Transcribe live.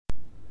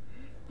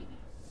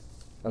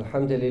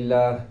الحمد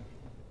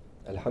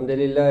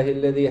لله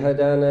الذي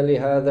هدانا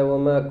لهذا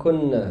وما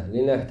كنا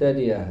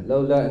لنهتدي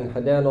لولا أن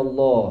هدانا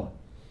الله.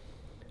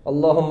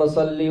 اللهم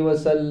صل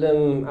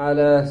وسلم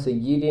على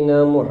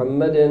سيدنا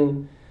محمد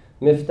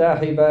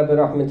مفتاح باب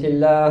رحمة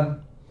الله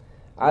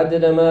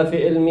عدد ما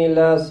في علم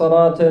الله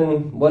صلاة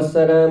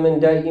والسلام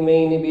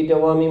دائمين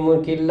بدوام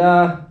ملك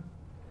الله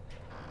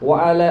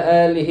وعلى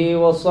آله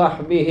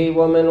وصحبه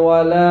ومن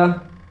والاه،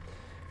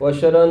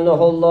 وأشهد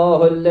أنه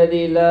الله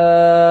الذي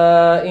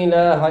لا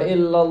إله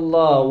إلا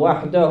الله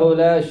وحده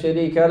لا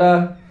شريك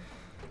له،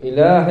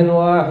 إله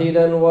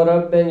واحدا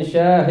وربا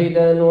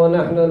شاهدا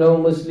ونحن له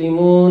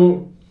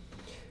مسلمون.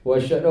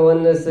 وأشهد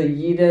أن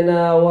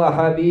سيدنا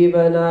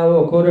وحبيبنا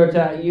وقرة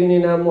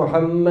أعيننا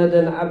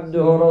محمدا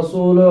عبده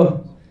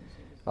ورسوله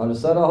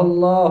أرسله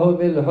الله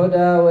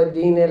بالهدى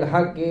والدين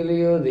الحق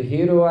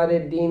ليظهره على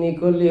الدين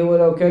كله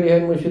ولو كره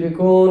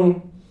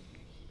المشركون.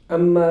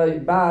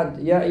 أما بعد،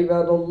 يا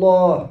عباد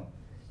الله،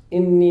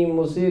 إني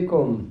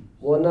موصيكم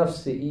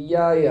ونفسي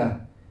إياي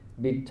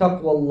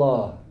بتقوى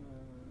الله.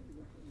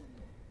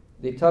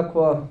 The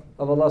taqwa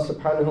of Allah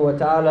subhanahu wa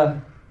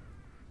ta'ala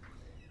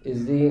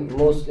is the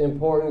most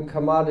important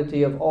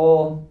commodity of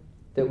all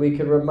that we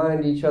can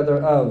remind each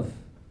other of.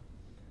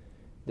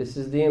 This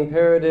is the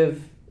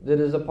imperative that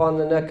is upon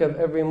the neck of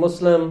every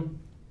Muslim,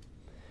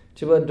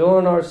 to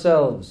adorn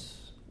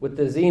ourselves with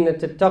the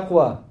zinat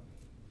al-taqwa.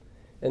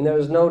 And there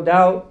is no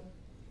doubt,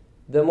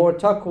 the more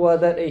taqwa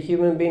that a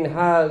human being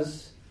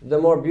has, the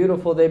more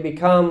beautiful they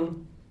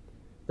become,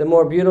 the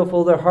more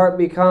beautiful their heart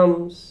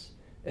becomes,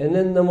 and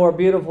then the more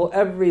beautiful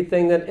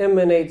everything that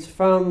emanates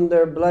from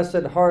their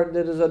blessed heart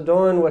that is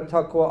adorned with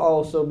taqwa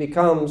also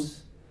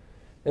becomes.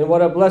 And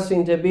what a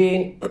blessing to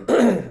be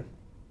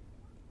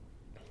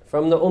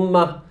from the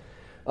ummah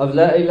of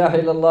La ilaha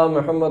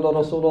illallah Muhammadur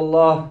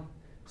Rasulullah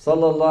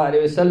sallallahu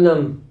alayhi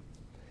wasallam,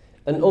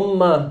 an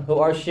ummah who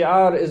our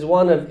shi'ar is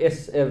one of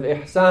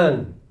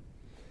ihsan.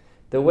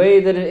 The way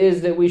that it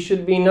is that we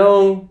should be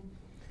known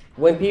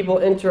when people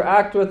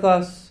interact with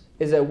us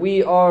is that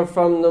we are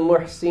from the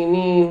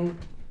muhsineen,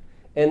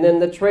 and then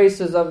the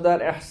traces of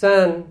that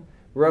ihsan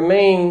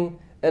remain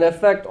and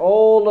affect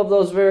all of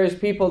those various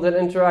people that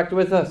interact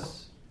with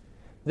us.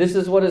 This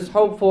is what is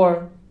hoped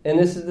for, and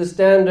this is the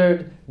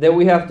standard that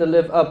we have to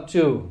live up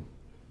to.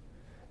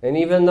 And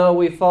even though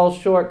we fall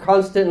short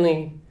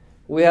constantly,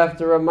 we have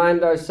to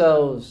remind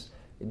ourselves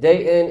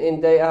day in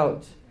and day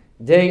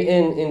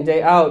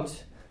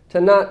out,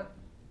 to not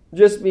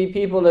just be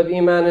people of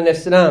Iman and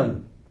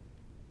Islam,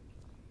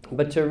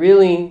 but to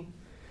really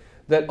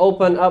that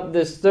open up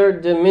this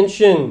third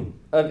dimension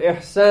of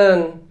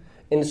ihsan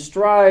and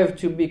strive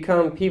to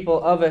become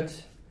people of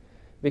it,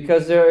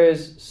 because there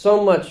is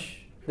so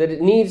much that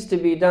it needs to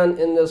be done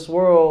in this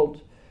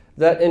world,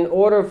 that in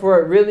order for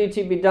it really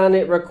to be done,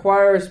 it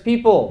requires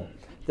people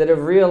that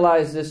have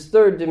realized this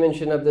third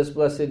dimension of this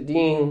blessed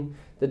deen,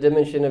 the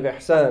dimension of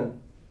ihsan.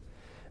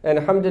 And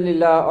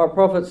alhamdulillah, our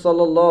Prophet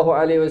sallallahu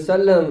alaihi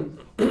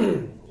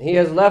wasallam, he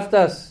has left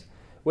us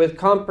with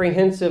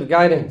comprehensive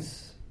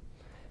guidance.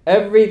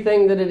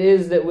 Everything that it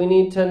is that we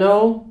need to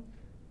know,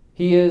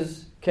 he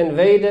has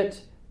conveyed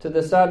it to the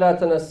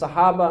Sadat and the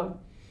Sahaba,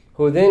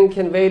 who then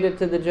conveyed it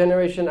to the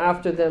generation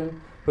after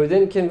them, who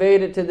then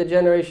conveyed it to the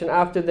generation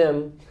after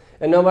them.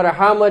 And no matter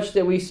how much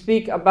that we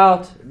speak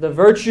about the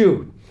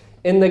virtue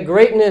and the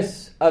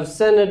greatness of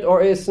sanad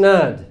or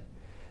isnad,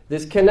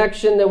 this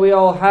connection that we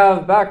all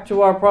have back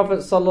to our Prophet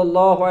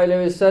sallallahu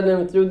alaihi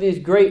wasallam through these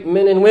great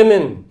men and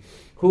women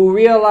who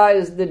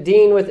realized the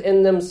deen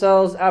within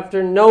themselves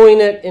after knowing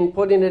it and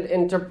putting it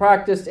into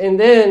practice, and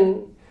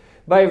then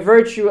by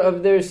virtue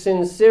of their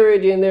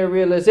sincerity and their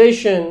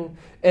realization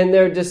and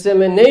their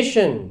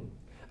dissemination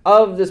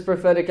of this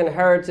prophetic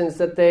inheritance,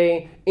 that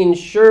they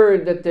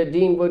ensured that the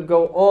deen would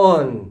go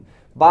on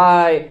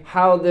by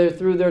how they're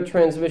through their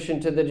transmission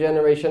to the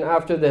generation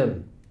after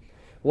them.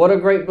 What a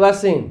great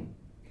blessing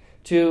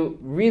to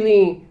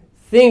really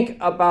think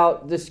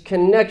about this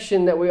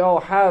connection that we all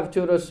have to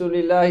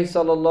Rasulullah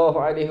sallallahu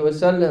alaihi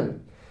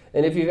wasallam.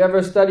 And if you've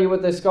ever studied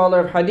with a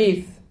scholar of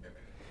hadith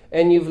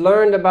and you've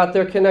learned about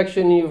their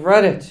connection, you've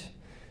read it,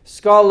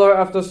 scholar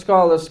after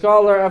scholar,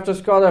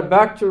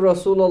 back to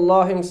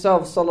Rasulullah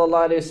himself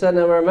sallallahu alaihi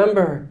wasallam.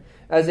 Remember,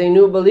 as a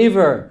new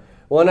believer,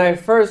 when I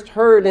first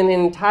heard an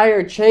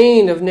entire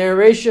chain of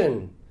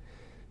narration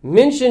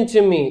mentioned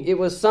to me, it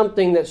was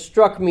something that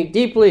struck me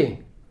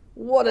deeply.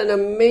 What an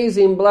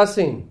amazing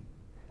blessing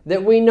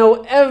that we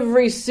know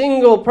every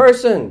single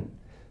person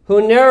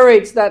who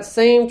narrates that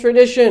same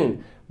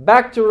tradition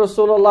back to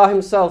Rasulullah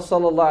himself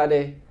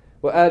sallallahu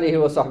alaihi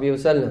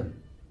wasallam.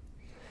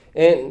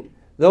 And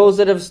those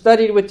that have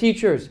studied with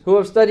teachers,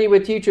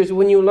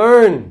 when you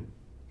learn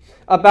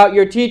about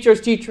your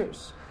teacher's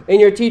teachers, and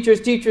your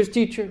teacher's teacher's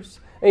teachers,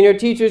 and your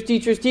teacher's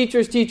teacher's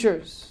teacher's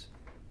teachers,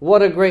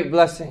 what a great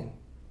blessing.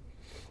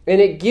 And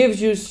it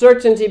gives you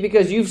certainty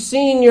because you've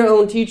seen your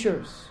own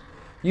teachers.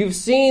 You've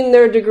seen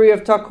their degree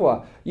of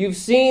taqwa. You've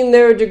seen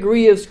their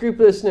degree of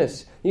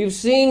scrupulousness. You've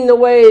seen the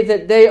way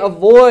that they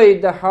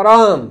avoid the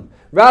haram,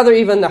 rather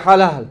even the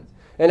halal.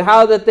 and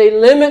how that they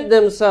limit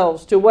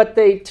themselves to what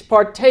they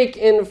partake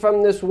in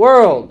from this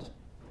world,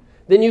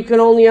 then you can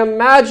only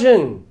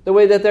imagine the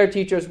way that their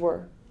teachers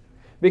were.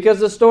 Because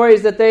the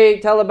stories that they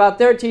tell about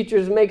their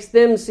teachers makes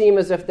them seem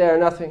as if they are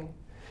nothing.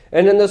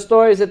 And then the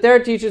stories that their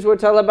teachers would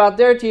tell about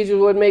their teachers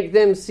would make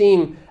them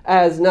seem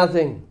as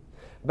nothing.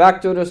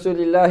 Back to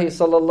Rasulullah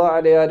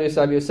sallallahu alayhi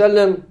wa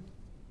sallam.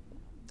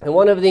 And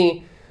one of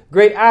the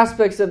great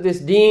aspects of this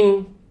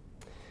deen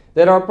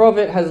that our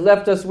Prophet has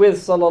left us with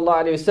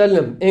sallallahu alayhi wa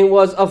sallam, and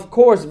was of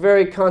course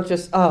very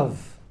conscious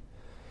of.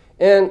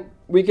 And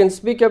we can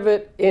speak of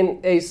it in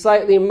a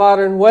slightly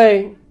modern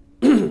way,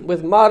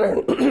 with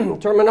modern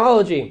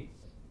terminology.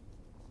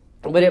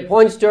 But it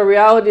points to a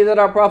reality that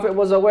our Prophet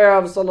was aware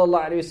of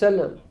sallallahu alayhi wa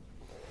sallam.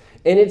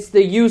 And it's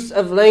the use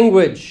of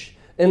language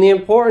and the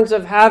importance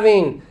of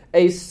having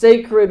a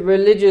sacred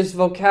religious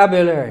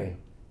vocabulary.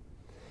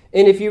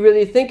 And if you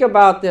really think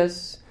about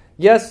this,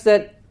 yes,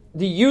 that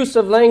the use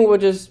of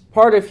language is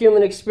part of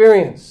human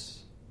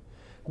experience.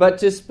 But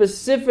to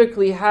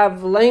specifically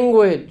have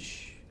language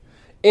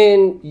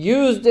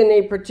used in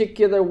a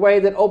particular way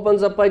that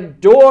opens up a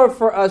door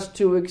for us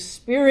to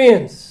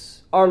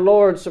experience our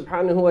Lord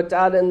subhanahu wa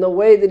ta'ala in the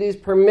way that He's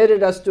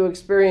permitted us to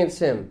experience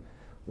Him.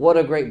 What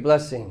a great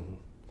blessing.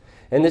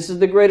 And this is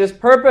the greatest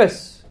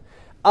purpose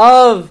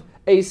of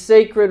a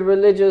sacred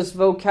religious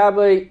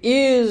vocabulary,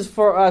 is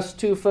for us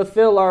to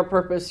fulfill our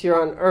purpose here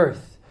on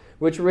earth,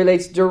 which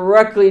relates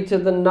directly to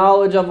the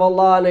knowledge of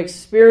Allah and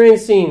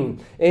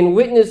experiencing and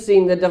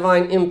witnessing the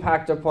divine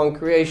impact upon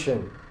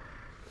creation.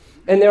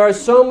 And there are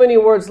so many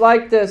words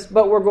like this,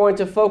 but we're going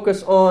to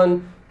focus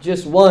on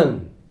just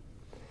one.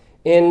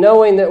 And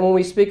knowing that when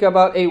we speak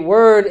about a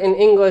word in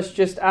English,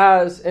 just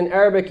as in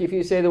Arabic, if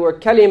you say the word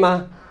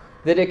kalima,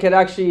 that it could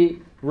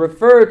actually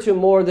refer to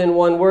more than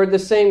one word. The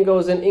same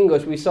goes in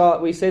English. We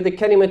say the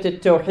kalimat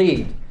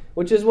at-tawheed,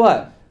 which is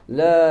what?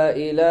 La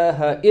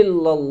ilaha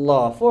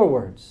illallah. 4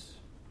 words.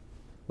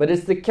 But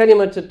it's the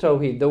kalimat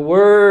at-tawheed, the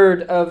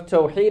word of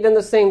tawheed, and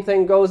the same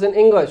thing goes in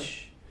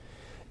English.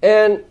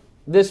 And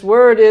this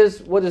word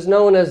is what is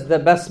known as the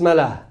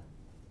basmalah.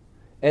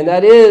 And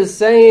that is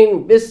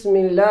saying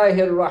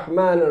Bismillahir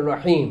Rahmanir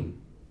Rahim.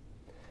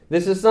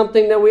 This is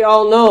something that we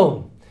all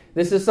know.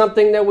 This is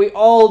something that we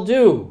all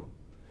do.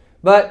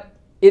 But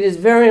it is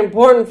very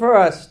important for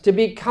us to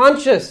be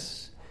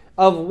conscious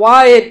of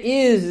why it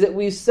is that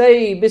we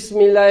say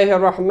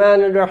Bismillahir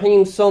Rahmanir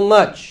Rahim so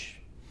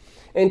much.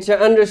 And to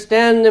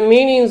understand the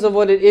meanings of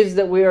what it is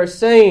that we are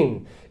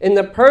saying. And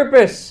the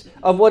purpose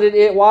of what it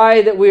is,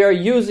 why that we are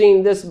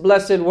using this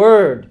blessed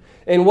word.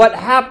 And what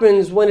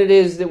happens when it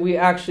is that we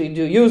actually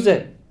do use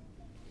it.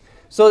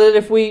 So that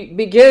if we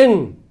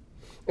begin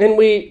and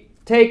we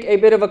take a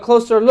bit of a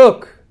closer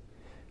look,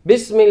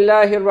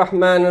 Bismillahir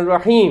Rahmanir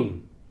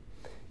Rahim,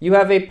 you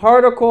have a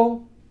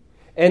particle,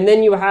 and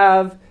then you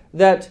have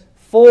that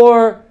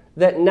 4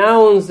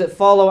 nouns that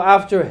follow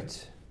after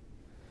it.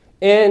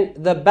 And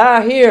the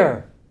ba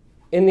here,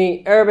 in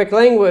the Arabic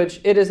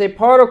language, it is a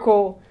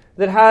particle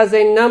that has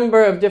a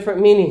number of different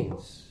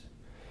meanings.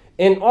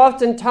 And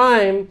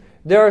oftentimes,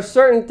 there are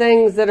certain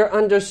things that are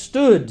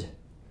understood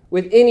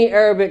with any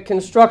Arabic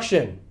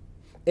construction.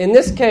 In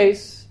this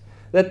case,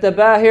 that the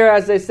ba here,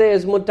 as they say,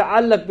 is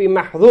muta'allaq bi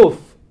mahdhuf.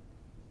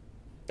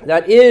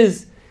 That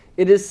is,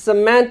 it is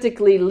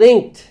semantically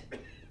linked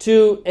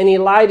to an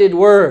elided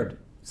word.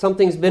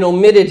 Something's been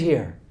omitted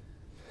here.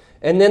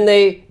 And then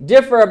they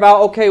differ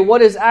about, okay,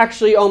 what is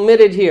actually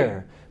omitted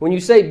here? When you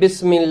say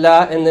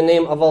Bismillah in the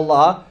name of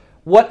Allah,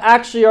 what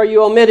actually are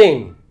you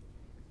omitting?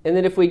 And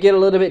then if we get a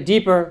little bit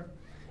deeper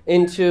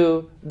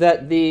into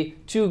that, the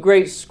 2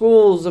 great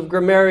schools of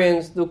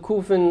grammarians, the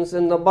Kufans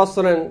and the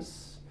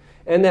Basrans,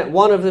 and that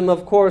one of them,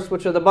 of course,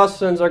 which are the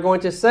Basrans, are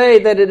going to say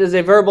that it is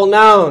a verbal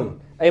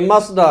noun, a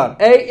masdar,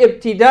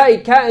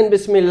 ibtida'i ka'in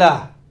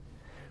bismillah.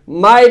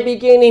 My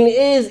beginning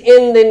is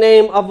in the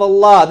name of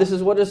Allah. This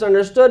is what is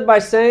understood by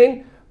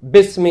saying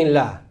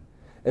Bismillah.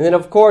 And then,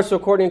 of course,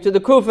 according to the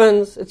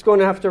Kufans, it's going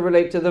to have to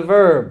relate to the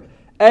verb.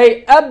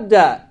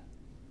 Abda.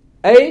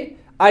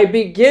 I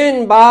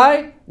begin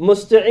by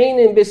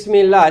musta'inin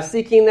bismillah,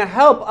 seeking the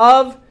help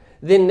of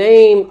the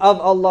name of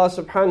Allah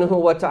subhanahu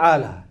wa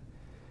ta'ala.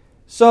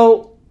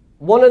 So,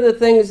 one of the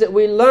things that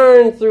we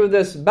learn through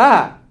this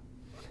ba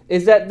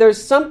is that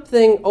there's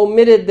something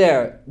omitted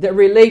there that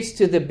relates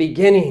to the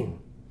beginning.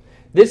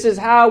 This is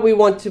how we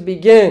want to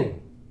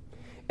begin.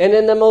 And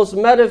in the most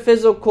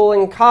metaphysical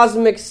and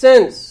cosmic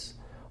sense,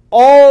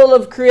 all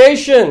of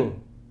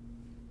creation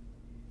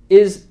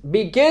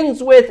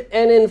begins with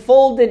and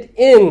enfolded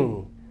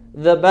in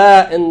the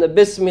ba and the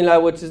Bismillah,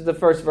 which is the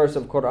first verse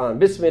of Quran.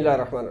 Bismillah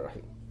ar-Rahman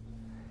ar-Rahim.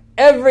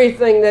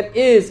 Everything that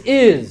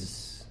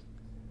is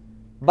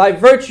by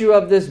virtue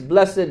of this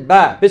blessed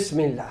ba,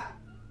 Bismillah.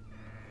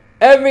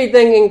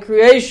 Everything in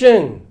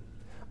creation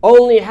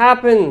only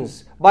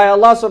happens by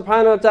Allah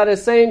subhanahu wa ta'ala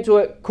saying to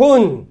it,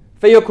 Kun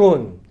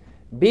fayakun.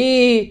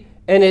 Be,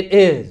 and it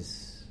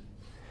is.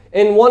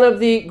 And one of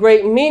the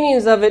great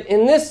meanings of it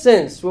in this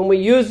sense, when we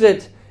use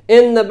it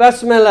in the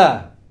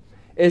Basmalah,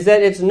 is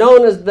that it's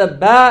known as the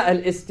ba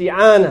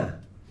al-isti'ana.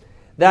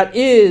 That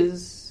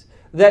is,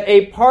 that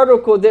a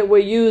particle that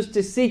we use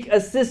to seek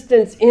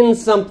assistance in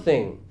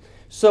something.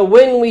 So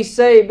when we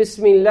say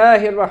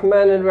Bismillahir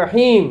Rahmanir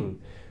Rahim,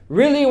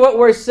 really what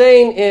we're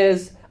saying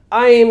is,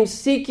 I am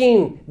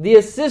seeking the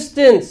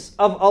assistance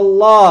of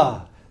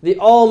Allah, the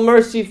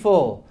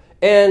All-Merciful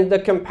and the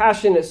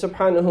Compassionate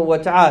Subhanahu wa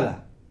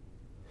Ta'ala.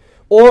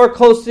 Or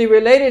closely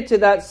related to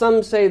that,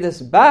 some say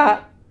this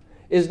ba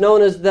is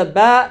known as the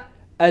ba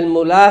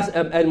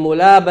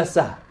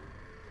al-mulabasa.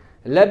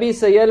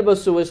 Labisa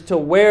yalbasu is to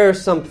wear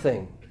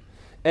something.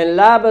 And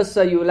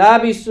labasa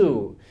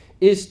yulabisu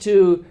is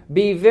to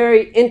be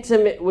very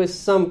intimate with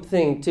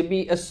something, to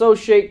be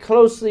associate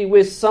closely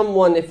with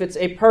someone if it's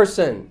a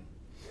person.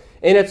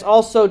 And it's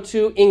also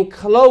to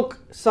encloak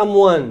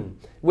someone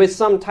with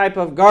some type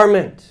of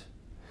garment.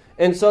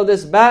 And so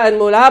this ba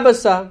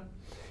al-mulabasa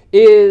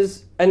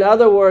is, in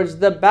other words,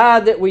 the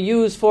ba that we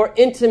use for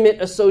intimate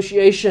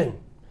association.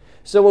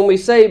 So when we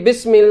say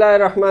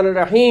Bismillahir Rahmanir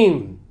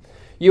Rahim,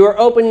 you are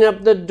opening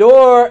up the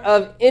door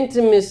of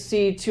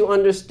intimacy to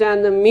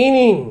understand the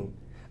meaning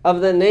of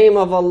the name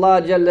of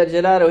Allah Jalla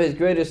Jalaluhu, His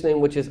greatest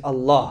name, which is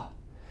Allah.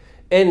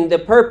 And the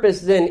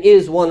purpose then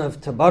is one of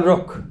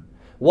tabarruk,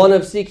 one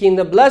of seeking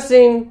the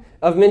blessing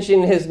of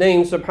mentioning His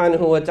name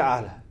Subhanahu wa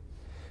Ta'ala.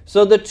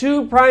 So the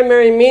two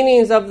primary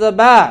meanings of the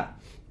ba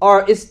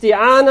are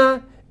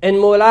isti'ana and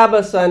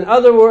mulabasa. In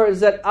other words,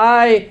 that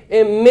I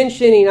am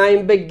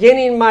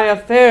beginning my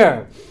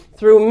affair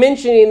through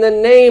mentioning the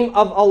name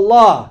of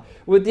Allah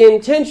with the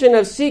intention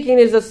of seeking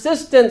His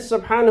assistance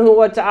Subhanahu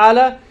wa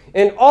Ta'ala,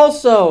 and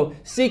also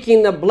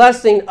seeking the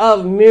blessing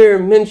of mere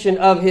mention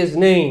of His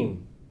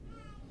name.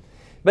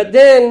 But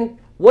then,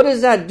 what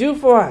does that do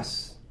for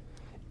us?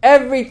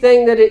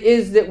 Everything that it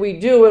is that we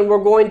do, and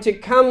we're going to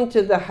come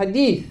to the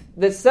hadith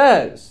that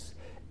says,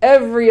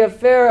 every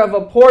affair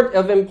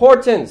of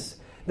importance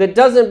that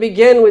doesn't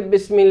begin with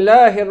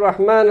Bismillahir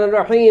Rahmanir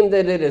Rahim,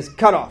 that it is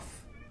cut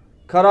off.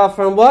 Cut off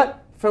from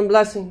what? From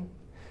blessing.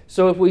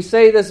 So if we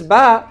say this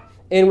ba,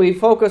 and we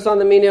focus on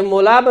the meaning of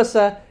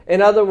mulabasa,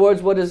 in other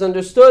words, what is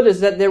understood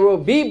is that there will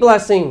be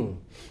blessing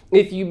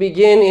if you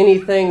begin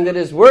anything that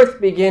is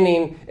worth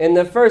beginning in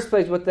the first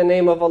place with the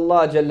name of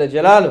Allah Jalla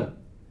Jalaluhu.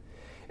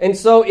 And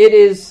so it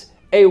is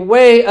a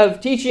way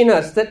of teaching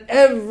us that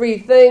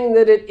everything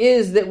that it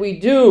is that we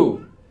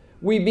do,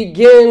 we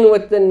begin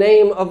with the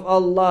name of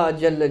Allah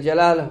Jalla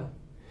Jalaluhu.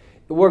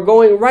 We're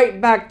going right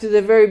back to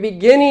the very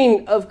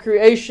beginning of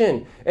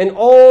creation and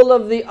all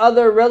of the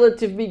other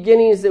relative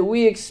beginnings that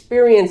we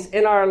experience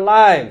in our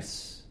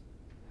lives.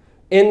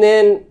 And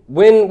then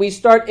when we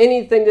start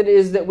anything that it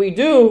is that we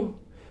do,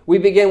 we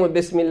begin with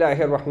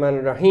Bismillahir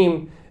Rahmanir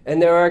Rahim.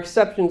 And there are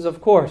exceptions, of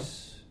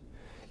course.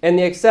 And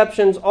the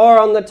exceptions are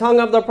on the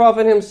tongue of the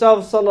Prophet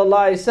himself,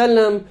 sallallahu alaihi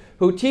wasallam,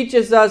 who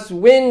teaches us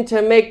when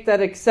to make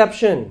that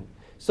exception.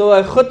 So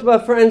a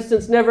khutbah, for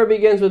instance, never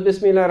begins with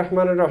Bismillahir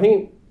Rahmanir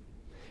Rahim,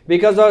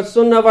 because our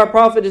sunnah of our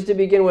Prophet is to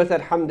begin with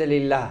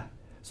Alhamdulillah.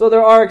 So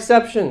there are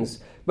exceptions,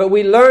 but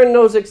we learn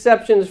those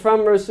exceptions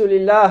from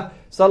Rasulullah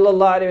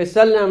sallallahu alaihi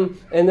wasallam,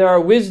 and there are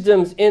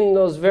wisdoms in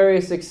those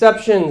various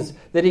exceptions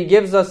that he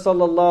gives us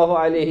sallallahu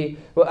alaihi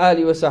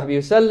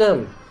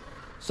wasallam.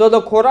 So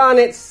the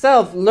Quran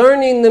itself,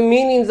 learning the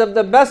meanings of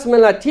the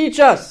basmala, teach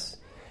us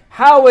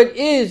how it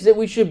is that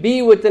we should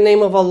be with the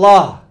name of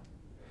Allah,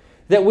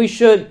 that we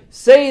should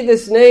say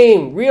this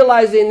name,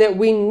 realizing that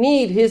we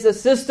need His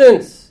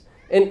assistance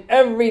in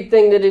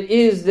everything that it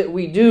is that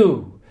we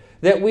do,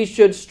 that we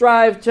should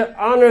strive to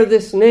honor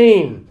this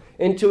name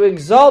and to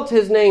exalt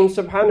His name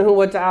Subhanahu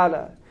wa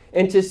Ta'ala,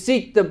 and to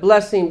seek the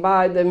blessing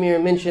by the mere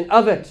mention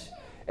of it.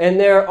 And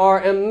there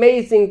are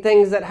amazing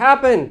things that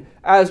happen,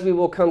 as we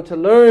will come to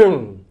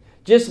learn,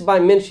 just by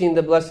mentioning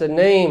the blessed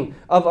name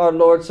of our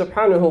Lord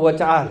Subhanahu wa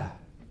Ta'ala.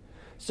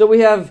 So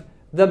we have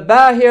the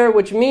ba here,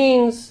 which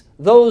means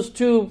those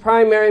two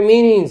primary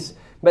meanings.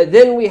 But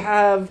then we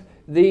have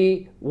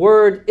the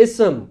word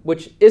ism,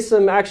 which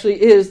ism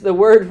actually is the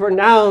word for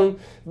noun,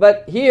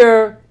 but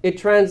here it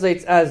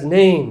translates as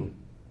name.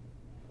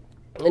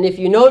 And if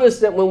you notice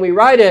that when we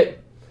write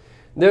it,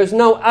 there's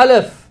no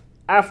alif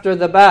after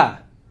the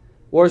ba,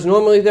 whereas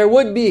normally there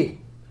would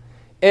be.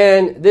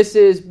 And this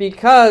is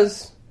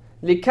because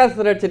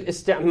لِكَثْرَةِ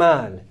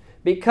الْإِسْتِعْمَالِ,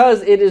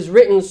 because it is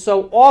written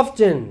so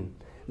often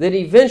that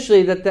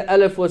eventually that the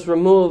alif was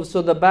removed,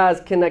 so the ba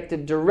is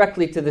connected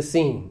directly to the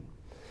sin.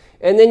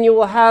 And then you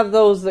will have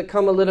those that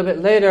come a little bit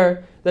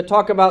later that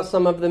talk about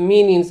some of the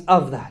meanings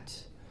of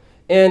that.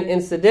 And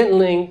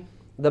incidentally,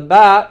 the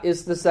ba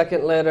is the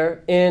second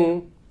letter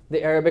in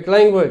the Arabic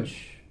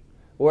language,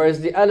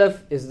 whereas the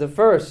alif is the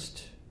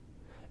first.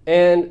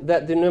 And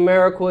that the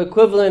numerical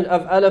equivalent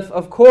of alif,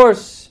 of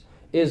course,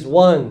 is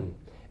 1.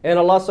 And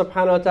Allah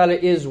subhanahu wa ta'ala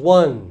is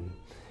 1.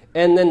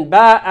 And then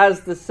ba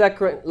as the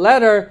second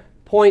letter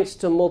points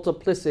to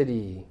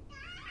multiplicity.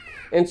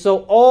 And so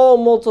all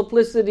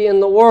multiplicity in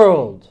the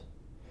world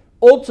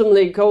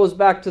ultimately goes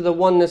back to the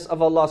oneness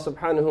of Allah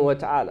subhanahu wa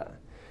ta'ala.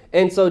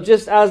 And so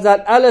just as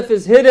that alif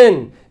is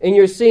hidden, and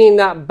you're seeing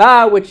that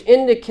ba which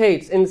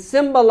indicates and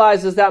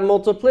symbolizes that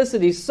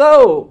multiplicity,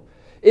 so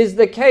is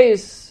the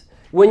case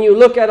when you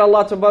look at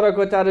Allah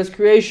Ta'ala's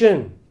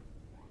creation.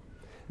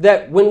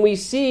 That when we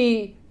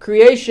see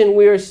creation,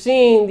 we are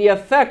seeing the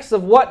effects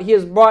of what He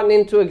has brought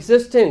into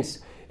existence.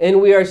 And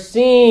we are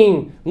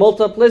seeing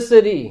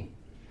multiplicity.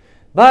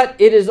 But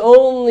it is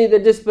only the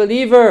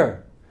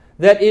disbeliever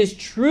that is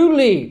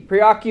truly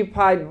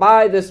preoccupied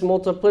by this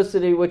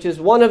multiplicity, which is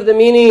one of the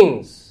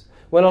meanings.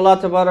 When Allah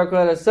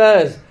Ta'ala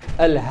says,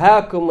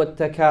 Alhaakum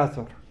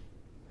at-takathur.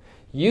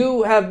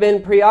 You have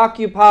been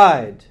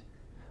preoccupied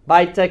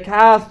by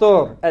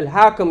takathur.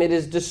 Alhaakum, it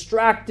has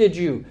distracted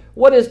you.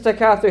 What is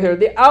takathur here?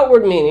 The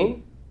outward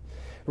meaning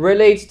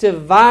relates to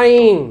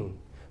vying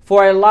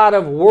for a lot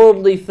of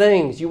worldly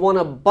things. You want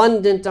an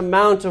abundant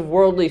amount of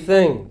worldly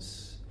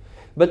things.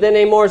 But then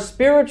a more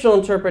spiritual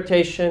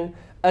interpretation,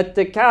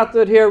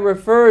 at-takathur here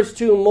refers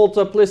to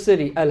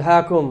multiplicity.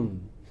 Alhaakum.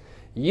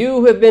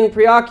 You have been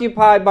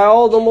preoccupied by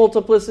all the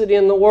multiplicity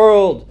in the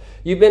world.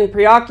 You've been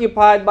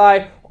preoccupied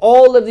by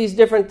all of these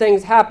different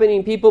things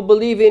happening, people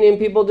believing and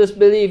people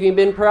disbelieving. You've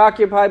been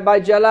preoccupied by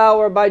jalal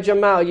or by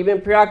jamal. You've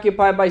been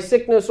preoccupied by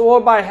sickness or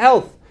by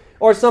health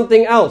or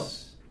something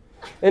else.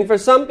 And for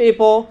some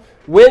people,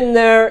 when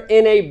they're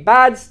in a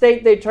bad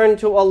state, they turn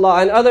to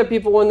Allah. And other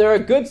people, when they're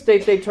in a good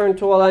state, they turn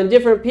to Allah. And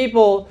different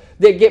people,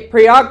 they get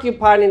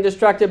preoccupied and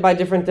distracted by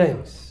different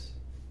things.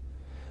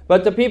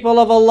 But the people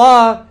of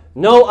Allah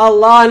know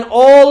Allah in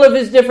all of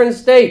His different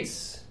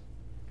states.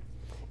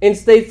 In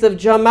states of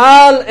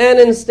Jamal and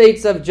in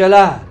states of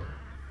Jalal.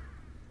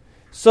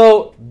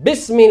 So,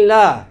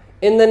 Bismillah,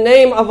 in the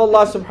name of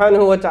Allah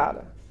subhanahu wa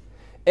ta'ala.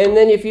 And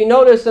then if you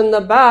notice in the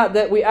ba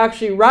that we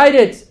actually write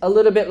it a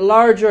little bit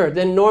larger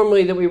than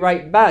normally that we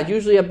write ba.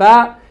 Usually a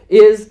ba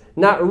is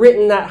not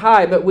written that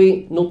high, but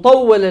we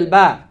nutawwal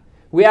al-ba.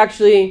 We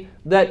actually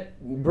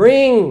that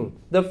bring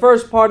the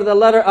first part of the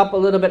letter up a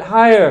little bit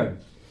higher.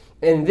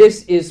 And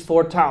this is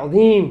for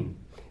ta'zeem.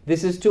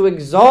 This is to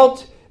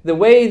exalt the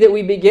way that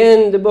we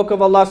begin the book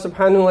of Allah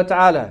subhanahu wa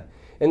ta'ala.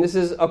 And this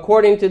is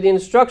according to the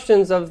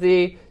instructions of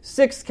the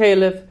 6th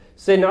Caliph,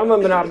 Sayyidina Umar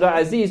bin Abdul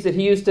Aziz, that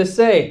he used to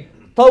say,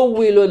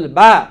 Tawwilul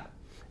ba,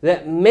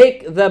 that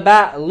make the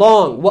ba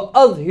long, wa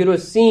adhiru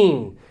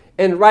sin,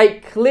 and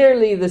write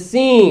clearly the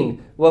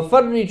sin, wa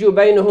farriju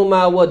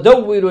baynahuma wa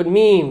dawwilul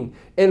mim,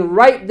 and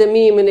write the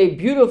meme in a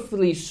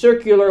beautifully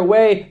circular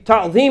way,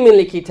 ta'zeeman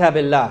li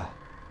kitabillah,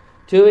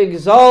 to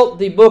exalt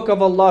the book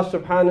of Allah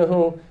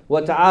subhanahu wa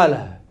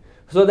ta'ala.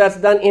 So that's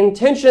done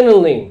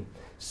intentionally,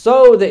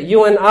 so that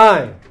you and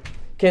I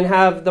can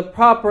have the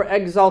proper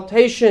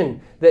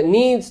exaltation that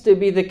needs to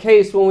be the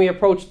case when we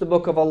approach the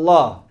book of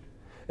Allah.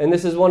 And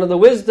this is one of the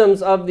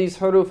wisdoms of these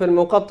huruf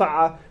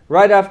al-muqatta'a,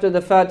 right after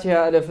the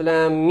Fatiha, alif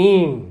lam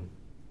mim.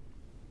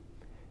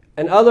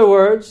 In other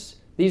words,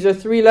 these are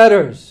 3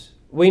 letters.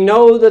 We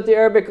know that the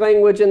Arabic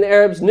language and the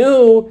Arabs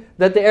knew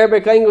that the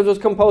Arabic language was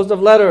composed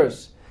of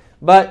letters.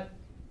 But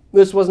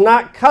this was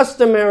not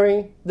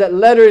customary that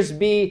letters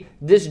be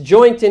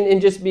disjointed and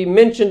just be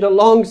mentioned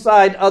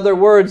alongside other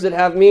words that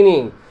have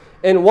meaning.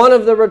 And one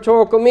of the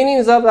rhetorical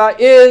meanings of that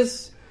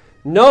is,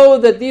 know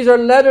that these are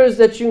letters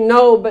that you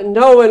know, but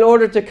know in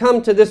order to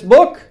come to this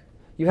book,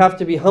 you have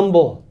to be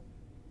humble.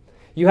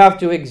 You have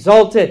to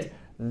exalt it.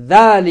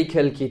 ذَلِكَ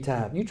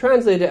الْكِتَابِ. You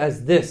translate it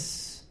as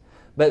this.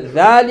 But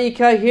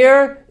ذَلِكَ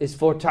here is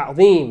for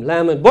ta'zeem,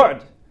 lam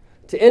al-bu'd,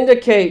 to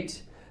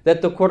indicate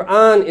that the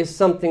Quran is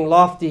something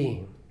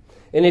lofty.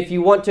 And if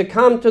you want to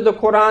come to the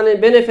Quran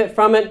and benefit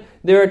from it,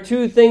 there are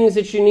 2 things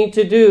that you need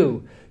to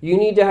do. You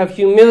need to have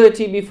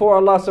humility before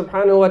Allah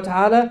subhanahu wa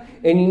ta'ala,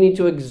 and you need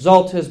to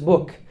exalt His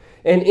book.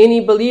 And any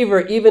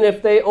believer, even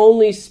if they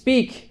only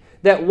speak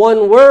that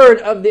one word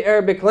of the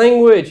Arabic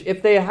language,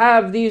 if they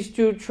have these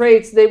 2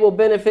 traits, they will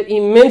benefit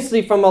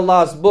immensely from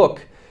Allah's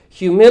book.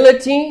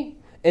 Humility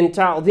and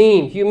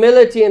ta'zeem,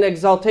 humility and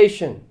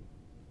exaltation.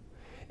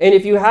 And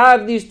if you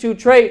have these 2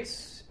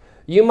 traits,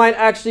 you might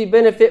actually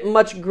benefit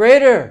much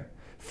greater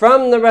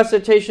from the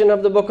recitation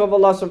of the book of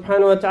Allah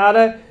subhanahu wa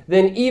ta'ala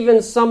than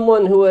even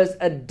someone who is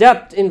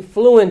adept and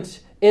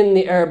fluent in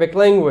the Arabic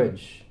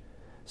language.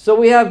 So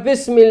we have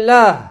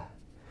Bismillah.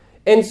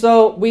 And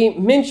so we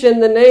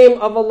mention the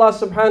name of Allah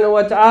subhanahu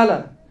wa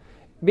ta'ala.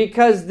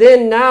 Because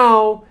then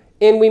now,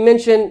 and we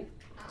mention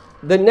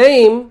the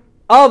name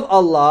of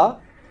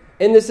Allah,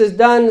 and this is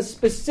done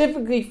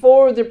specifically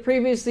for the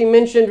previously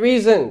mentioned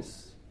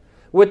reasons,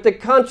 with the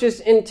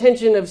conscious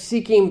intention of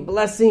seeking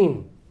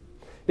blessing.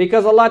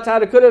 Because Allah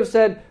Ta'ala could have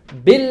said,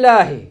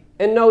 Billahi.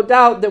 And no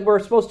doubt that we're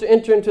supposed to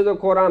enter into the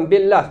Quran,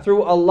 Billah,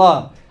 through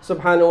Allah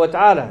subhanahu wa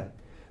ta'ala.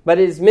 But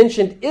it is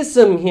mentioned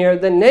ism here,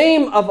 the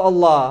name of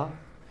Allah,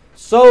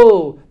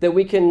 so that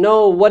we can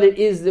know what it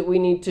is that we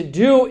need to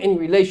do in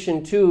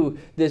relation to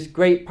this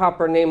great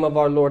proper name of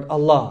our Lord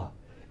Allah.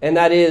 And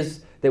that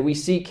is that we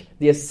seek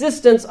the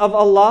assistance of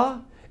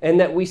Allah, and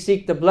that we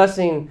seek the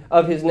blessing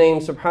of His name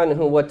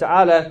subhanahu wa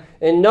ta'ala,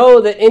 and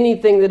know that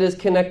anything that is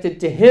connected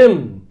to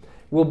Him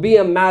will be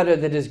a matter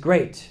that is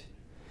great.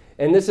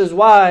 And this is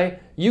why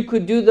you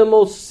could do the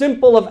most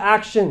simple of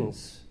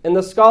actions. And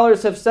the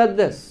scholars have said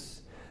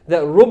this,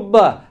 that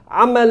rubba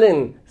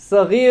amalin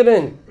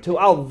saghirin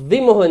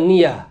tu'azzimuhu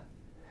niyah.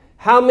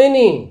 How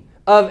many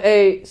of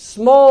a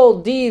small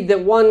deed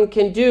that one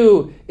can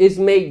do is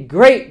made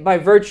great by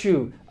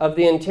virtue of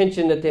the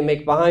intention that they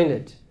make behind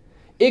it?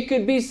 It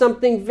could be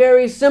something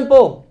very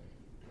simple,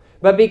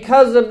 but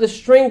because of the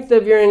strength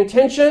of your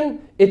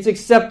intention, it's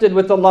accepted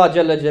with Allah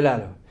Jalla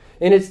Jalaluhu.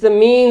 And it's the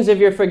means of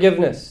your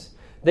forgiveness.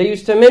 They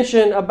used to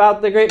mention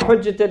about the great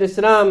Hujjat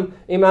al-Islam,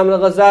 Imam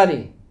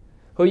al-Ghazali,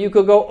 who you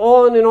could go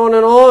on and on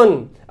and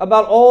on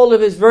about all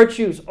of his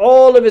virtues,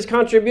 all of his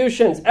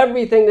contributions,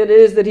 everything that it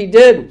is that he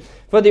did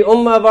for the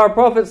ummah of our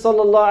Prophet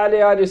sallallahu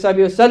alaihi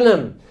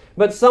wasallam.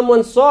 But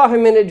someone saw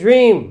him in a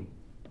dream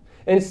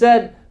and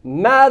said,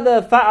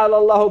 "Mada fa'al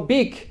Allahu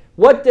bik?"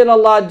 What did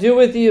Allah do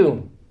with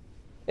you?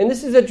 And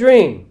this is a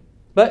dream,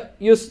 but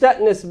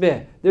yustatnis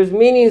bih. There's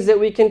meanings that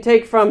we can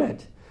take from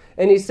it.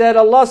 And he said,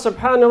 Allah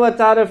subhanahu wa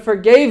ta'ala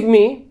forgave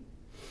me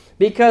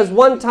because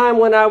one time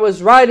when I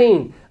was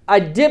writing, I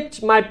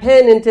dipped my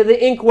pen into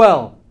the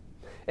inkwell.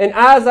 And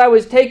as I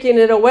was taking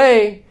it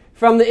away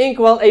from the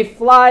inkwell, a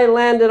fly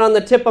landed on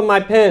the tip of my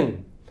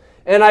pen.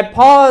 And I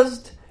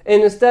paused,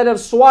 and instead of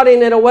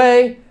swatting it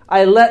away,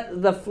 I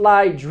let the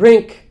fly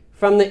drink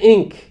from the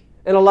ink.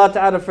 And Allah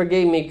Ta'ala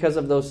forgave me because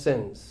of those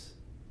sins.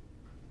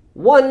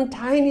 One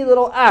tiny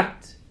little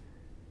act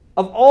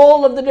of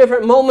all of the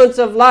different moments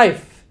of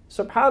life.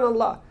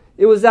 SubhanAllah.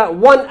 It was that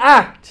one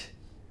act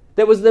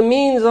that was the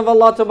means of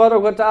Allah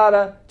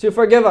Ta'ala to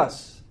forgive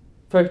us,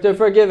 to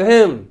forgive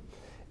Him.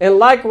 And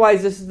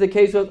likewise, this is the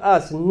case with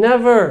us.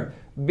 Never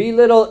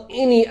belittle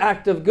any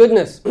act of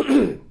goodness.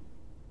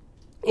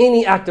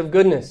 Any act of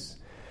goodness.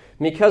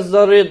 Because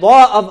the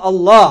rida of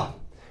Allah,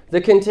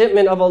 the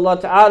contentment of Allah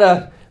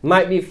Ta'ala,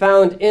 might be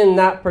found in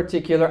that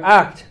particular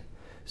act.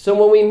 So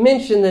when we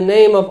mention the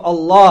name of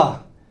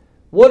Allah,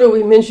 what are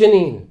we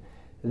mentioning?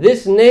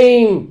 This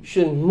name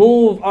should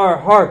move our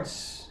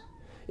hearts.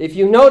 If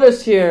you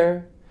notice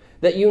here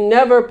that you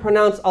never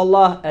pronounce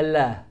Allah,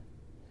 Allah.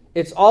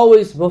 It's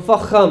always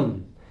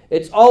mufakham.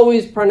 It's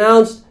always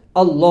pronounced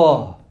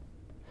Allah.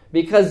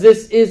 Because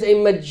this is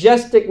a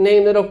majestic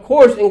name that of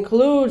course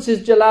includes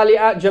His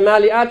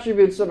Jamali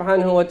attributes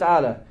subhanahu wa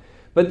ta'ala.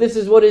 But this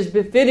is what is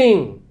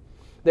befitting,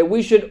 that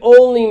we should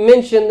only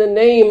mention the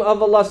name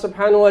of Allah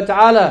subhanahu wa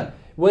ta'ala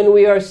when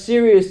we are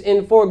serious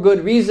and for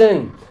good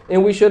reason.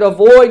 And we should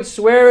avoid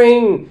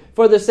swearing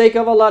for the sake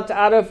of Allah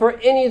ta'ala for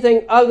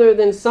anything other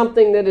than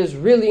something that is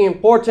really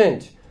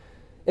important.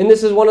 And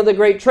this is one of the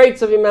great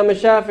traits of Imam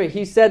Shafi'i.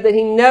 He said that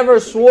he never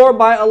swore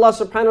by Allah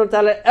subhanahu wa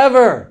ta'ala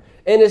ever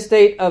in a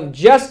state of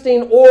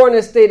jesting or in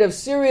a state of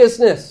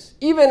seriousness,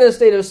 even in a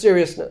state of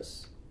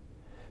seriousness.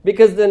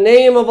 Because the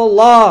name of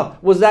Allah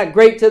was that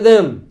great to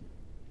them.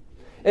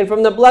 And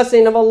from the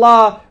blessing of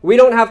Allah, we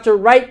don't have to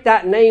write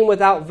that name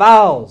without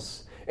vowels.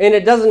 And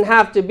it doesn't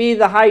have to be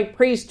the high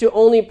priest who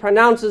only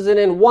pronounces it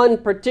in one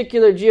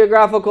particular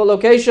geographical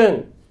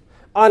location,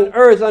 on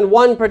earth, on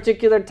one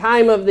particular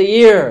time of the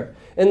year.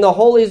 In the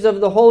holies of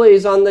the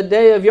holies, on the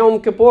day of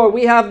Yom Kippur,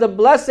 we have the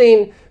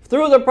blessing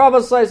through the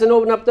Prophet ﷺ and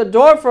open up the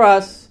door for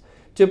us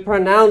to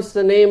pronounce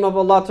the name of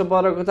Allah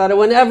Ta'ala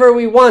whenever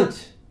we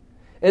want.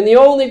 And the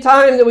only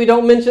time that we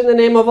don't mention the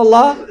name of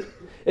Allah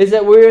is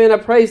that we're in a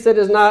place that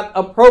is not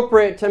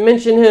appropriate to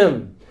mention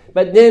Him.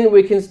 But then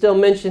we can still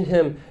mention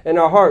Him in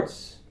our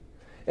hearts.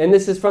 And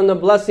this is from the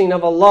blessing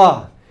of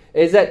Allah,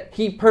 is that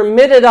He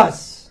permitted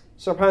us,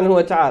 subhanahu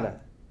wa ta'ala,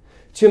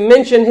 to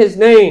mention His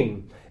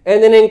name,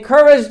 and then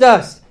encouraged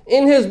us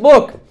in His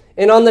book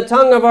and on the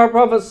tongue of our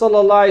Prophet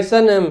sallallahu alaihi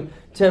wasallam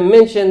to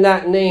mention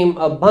that name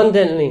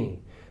abundantly.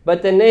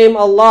 But the name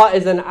Allah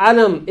is an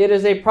alam. It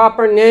is a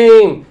proper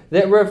name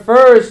that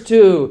refers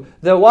to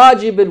the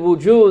wajib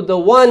al-wujud, the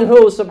one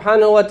who,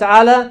 subhanahu wa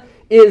ta'ala,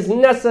 is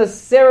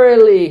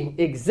necessarily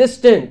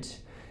existent.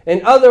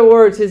 In other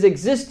words, His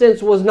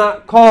existence was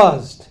not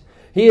caused.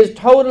 He is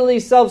totally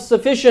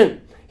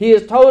self-sufficient. He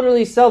is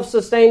totally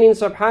self-sustaining,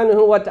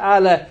 subhanahu wa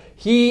ta'ala.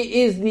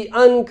 He is the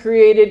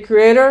uncreated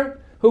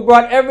creator who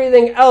brought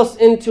everything else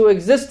into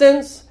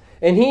existence.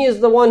 And He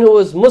is the one who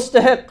is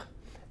mustahiq,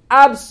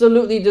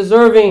 absolutely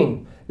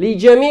deserving, li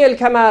jami'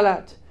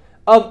 al-kamalat,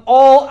 of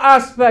all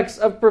aspects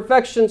of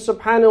perfection,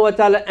 subhanahu wa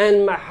ta'ala,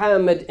 and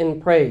Muhammad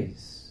in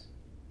praise.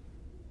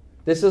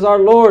 This is our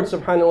Lord,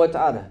 subhanahu wa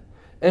ta'ala.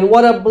 And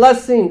what a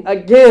blessing,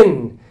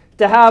 again,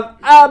 to have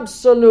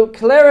absolute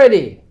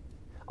clarity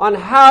on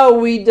how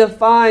we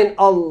define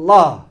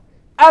Allah.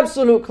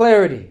 Absolute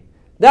clarity.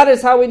 That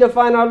is how we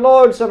define our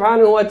Lord,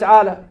 subhanahu wa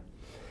ta'ala.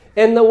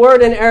 And the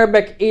word in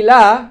Arabic,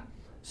 ilah,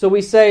 so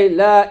we say,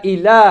 La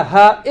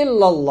ilaha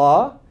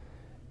illallah.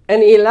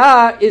 And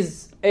ilah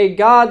is a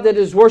God that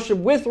is worshipped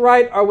with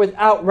right or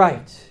without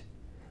right.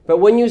 But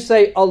when you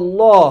say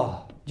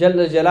Allah,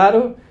 Jalla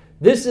Jalaluhu,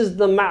 this is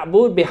the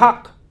ma'bud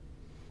bihaq.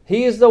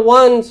 He is the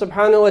one,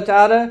 subhanahu wa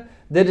ta'ala,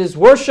 that is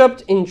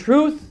worshipped in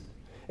truth.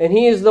 And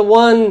He is the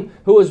one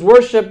who is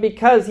worshipped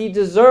because He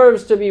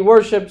deserves to be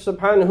worshipped,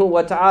 subhanahu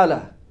wa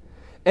ta'ala.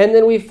 And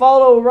then we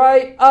follow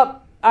right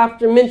up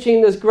after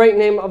mentioning this great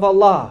name of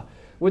Allah,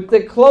 with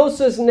the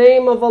closest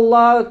name of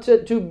Allah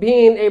to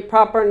being a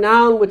proper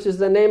noun, which is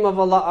the name of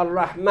Allah,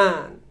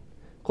 Ar-Rahman.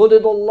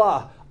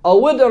 Qulidullah.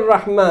 awid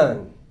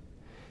ar-Rahman.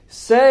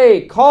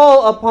 Say,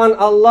 call upon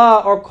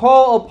Allah or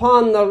call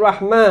upon the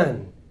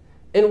Rahman.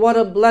 And what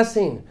a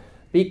blessing.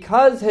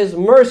 Because His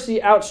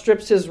mercy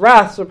outstrips His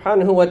wrath,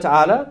 subhanahu wa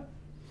ta'ala,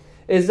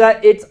 is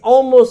that it's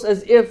almost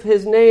as if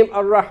His name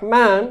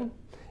ar-Rahman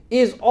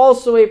is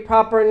also a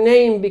proper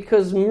name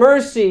because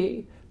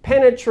mercy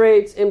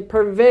penetrates and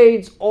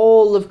pervades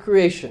all of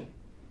creation.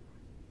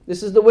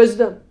 This is the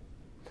wisdom.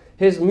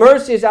 His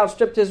mercy has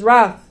outstripped His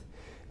wrath.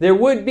 There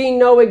would be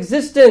no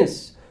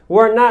existence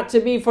were it not to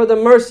be for the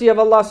mercy of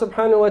Allah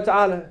subhanahu wa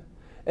ta'ala.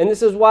 And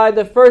this is why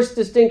the first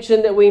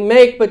distinction that we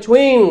make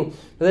between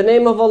the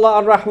name of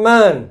Allah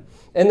ar-Rahman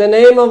and the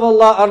name of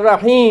Allah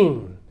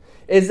ar-Rahim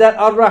is that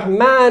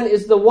ar-Rahman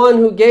is the one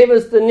who gave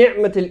us the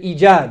ni'mat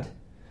al-ijad,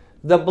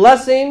 the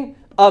blessing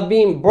of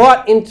being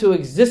brought into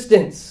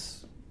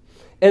existence.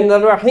 And the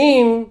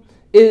Rahim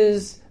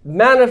is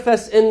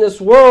manifest in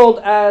this world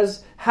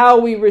as how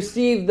we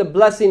receive the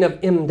blessing of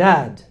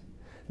imdad,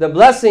 the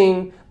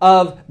blessing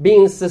of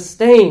being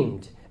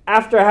sustained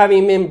after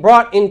having been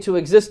brought into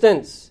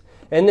existence.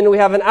 And then we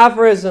have an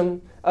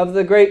aphorism of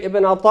the great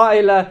Ibn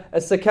Ata'illah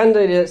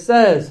as-Sakandari that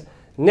says,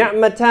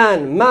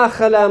 نعمتان ما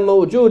خلا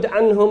موجود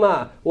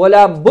عنهما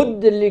ولا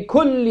بد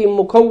لكل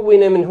مكون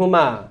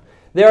منهما.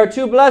 There are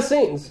two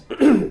blessings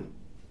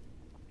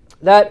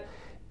that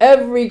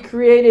every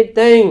created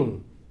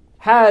thing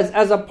has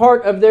as a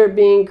part of their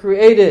being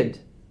created.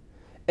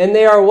 And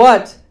they are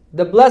what?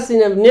 The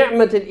blessing of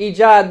ni'mat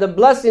al-ijad, the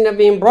blessing of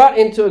being brought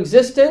into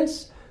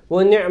existence,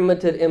 wa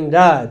ni'mat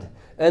al-imdad,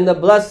 and the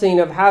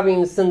blessing of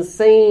having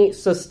sustained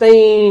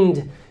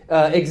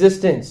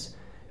existence.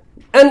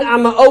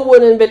 An'ama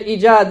awwalan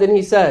bil-ijad, then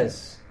he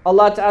says,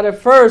 Allah Ta'ala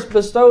first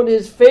bestowed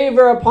His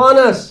favor upon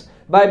us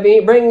by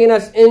bringing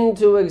us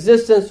into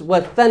existence, wa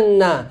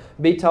thanna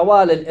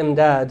bitawal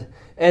al-imdad.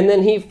 And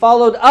then He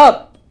followed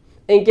up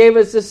and gave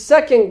us the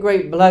second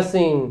great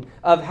blessing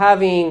of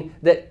having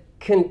that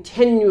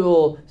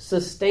continual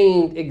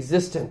sustained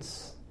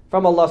existence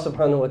from Allah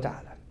subhanahu wa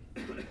ta'ala.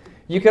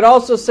 You could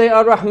also say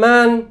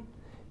ar-Rahman,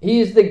 He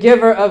is the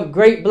giver of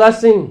great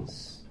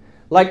blessings,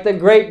 like the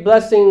great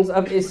blessings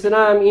of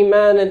Islam,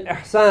 Iman and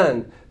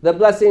Ihsan, the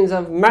blessings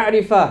of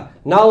Ma'rifah,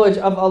 knowledge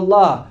of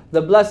Allah,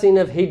 the blessing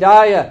of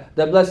Hidayah,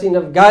 the blessing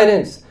of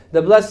guidance,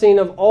 the blessing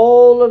of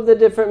all of the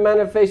different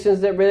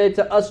manifestations that relate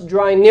to us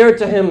drawing near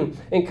to Him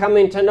and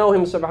coming to know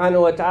Him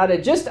subhanahu wa ta'ala,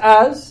 just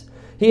as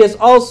He is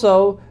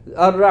also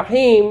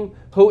Ar-Rahim,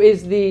 who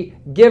is the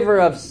giver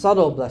of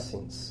subtle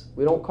blessings.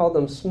 We don't call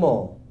them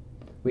small,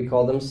 we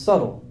call them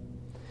subtle.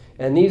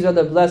 And these are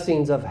the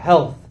blessings of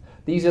health.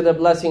 These are the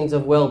blessings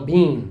of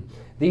well-being.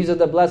 These are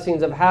the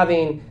blessings of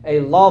having a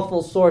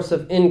lawful source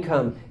of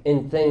income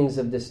in things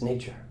of this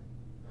nature.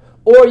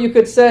 Or you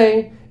could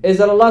say, is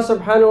that Allah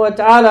subhanahu wa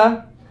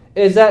ta'ala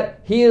is that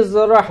He is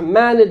the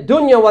Rahman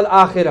al-Dunya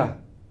wal-Akhirah.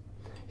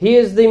 He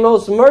is the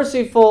most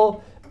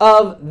merciful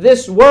of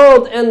this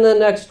world and the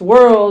next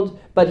world,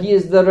 but He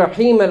is the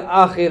Rahim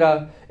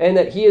al-Akhirah, and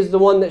that He is the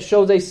one that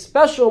shows a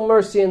special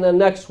mercy in the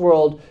next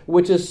world,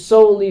 which is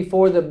solely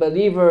for the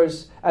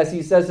believers, as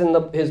He says in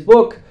His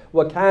book,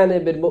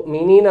 وَكَانَ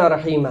بِالْمُؤْمِنِينَ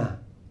رَحِيمًا.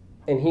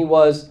 And He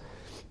was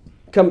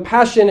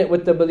compassionate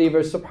with the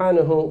believers,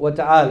 subhanahu wa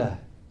ta'ala.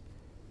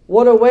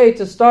 What a way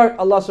to start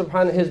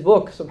His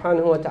book,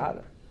 subhanahu wa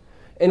ta'ala.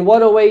 And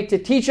what a way to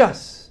teach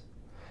us.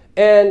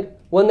 And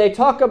when they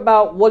talk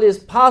about what is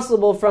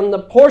possible from the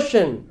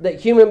portion that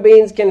human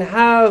beings can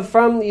have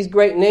from these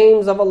great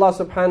names of Allah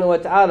subhanahu wa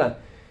ta'ala,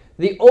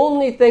 the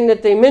only thing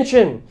that they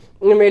mention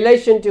in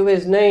relation to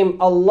His name,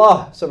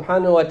 Allah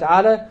subhanahu wa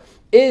ta'ala,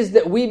 is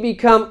that we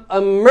become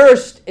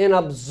immersed and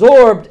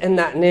absorbed in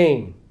that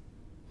name.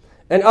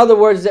 In other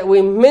words, that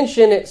we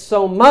mention it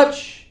so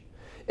much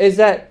is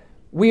that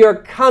we are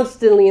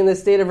constantly in the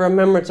state of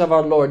remembrance of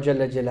our Lord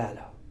Jalla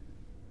Jalaluhu.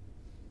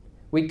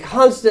 We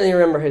constantly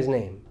remember His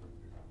name.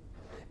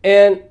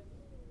 And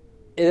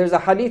there's a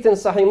hadith in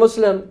Sahih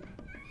Muslim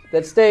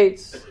that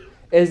states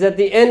is that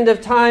the end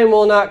of time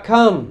will not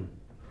come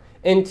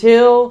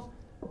until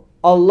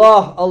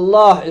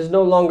Allah is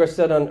no longer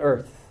said on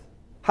earth.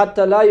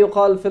 Hatta la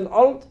yuqal fil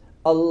ard,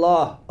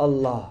 Allah,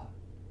 Allah.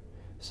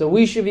 So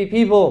we should be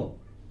people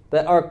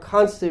that are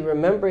constantly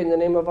remembering the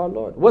name of our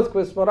Lord.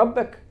 Wadhkur isma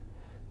rabbik.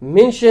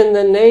 Mention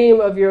the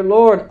name of your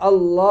Lord,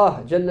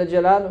 Allah Jalla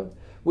Jalaluhu.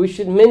 We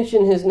should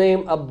mention His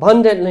name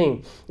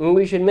abundantly. And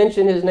we should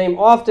mention His name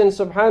often,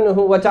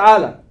 subhanahu wa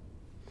ta'ala.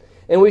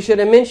 And we should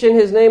mention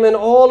His name in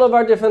all of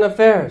our different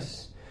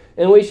affairs.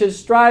 And we should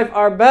strive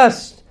our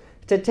best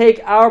to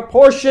take our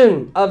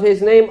portion of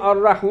His name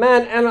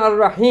Ar-Rahman and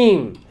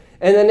Ar-Rahim.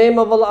 And the name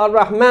of Allah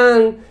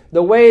Ar-Rahman,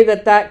 the way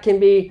that can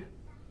be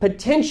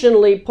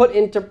potentially put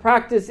into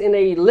practice in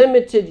a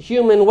limited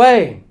human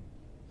way,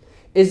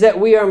 is that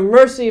we are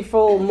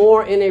merciful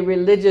more in a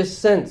religious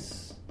sense.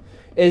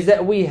 Is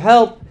that we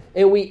help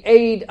and we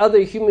aid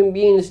other human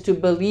beings to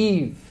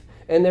believe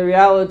in the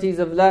realities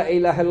of La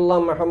ilaha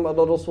illallah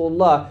Muhammadur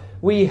Rasulullah.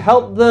 We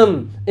help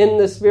them in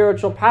the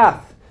spiritual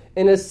path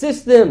and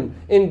assist them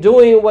in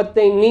doing what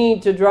they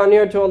need to draw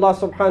near to Allah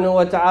subhanahu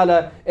wa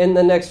ta'ala in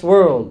the next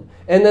world.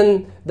 And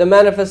then the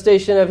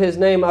manifestation of His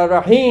name,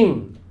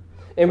 Ar-Rahim,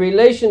 in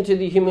relation to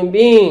the human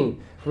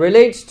being,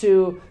 relates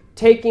to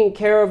taking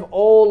care of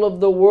all of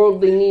the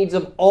worldly needs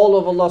of all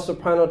of Allah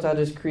subhanahu wa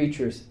ta'ala's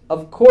creatures.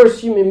 Of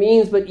course, human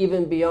beings, but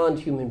even beyond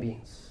human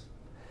beings.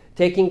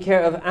 Taking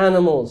care of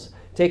animals,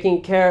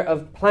 taking care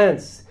of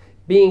plants,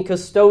 being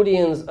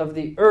custodians of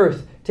the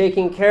earth,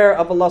 taking care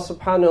of Allah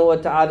subhanahu wa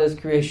ta'ala's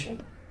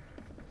creation.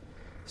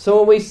 So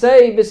when we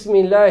say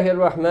Bismillahir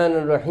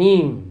Rahmanir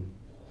Rahim,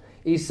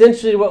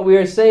 essentially what we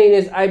are saying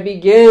is, I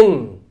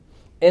begin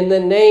in the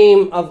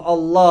name of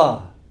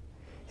Allah,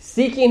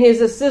 seeking His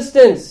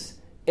assistance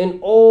in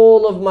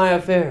all of my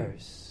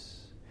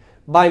affairs,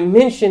 by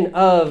mention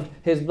of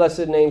His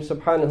blessed name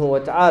subhanahu wa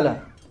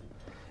ta'ala.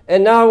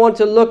 And now I want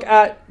to look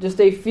at just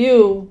a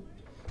few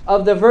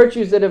of the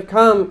virtues that have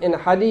come in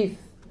hadith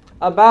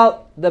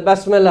about the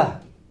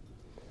Basmalah.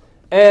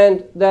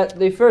 And that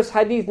the first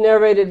hadith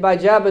narrated by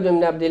Jabir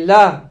ibn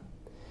Abdullah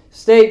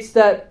states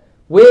that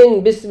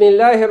when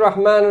Bismillahir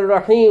Rahmanir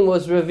Rahim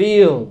was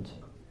revealed,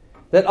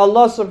 that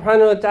Allah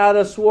subhanahu wa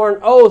ta'ala swore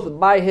an oath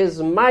by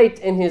His might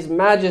and His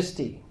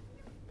majesty,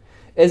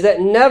 is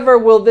that never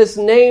will this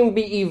name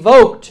be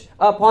evoked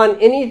upon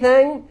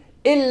anything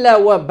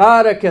illa wa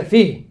baraka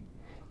fi,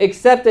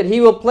 except that He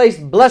will place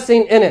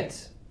blessing in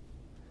it.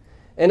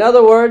 In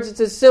other words, it's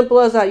as simple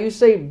as that. You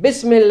say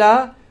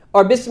Bismillah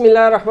or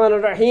Bismillah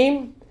Rahman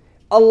Rahim,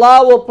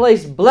 Allah will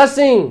place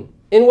blessing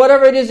in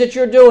whatever it is that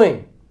you're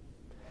doing.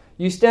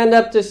 You stand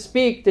up to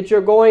speak that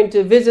you're going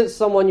to visit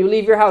someone, you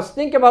leave your house.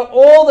 Think about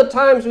all the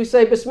times we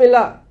say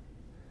Bismillah.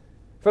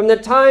 From the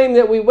time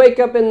that we wake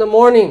up in the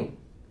morning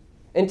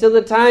until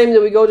the time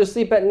that we go to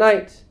sleep at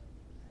night.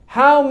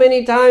 How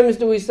many times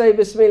do we say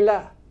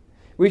Bismillah?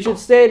 We should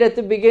say it at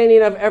the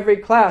beginning of every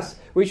class.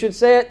 We should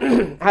say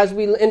it as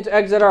we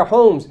exit our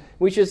homes.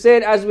 We should say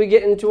it as we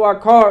get into our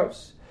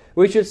cars.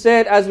 We should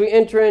say it as we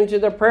enter into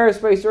the prayer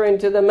space or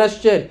into the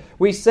masjid.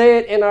 We say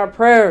it in our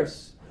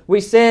prayers. We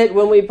say it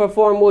when we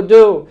perform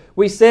wudu.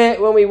 We say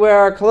it when we wear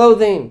our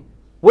clothing.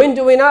 When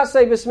do we not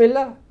say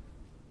Bismillah?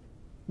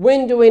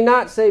 When do we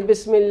not say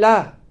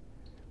Bismillah?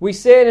 We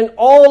say it in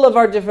all of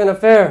our different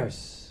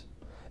affairs.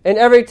 And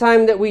every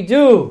time that we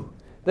do,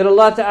 that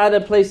Allah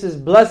Ta'ala places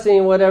blessing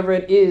in whatever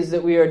it is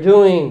that we are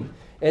doing.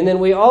 And then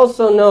we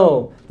also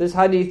know this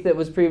hadith that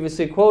was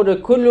previously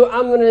quoted, كُلُّ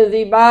أَمْرٍ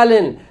ذِي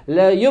بَالٍ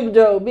لَا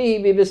يُبْدَأُ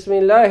بِهِ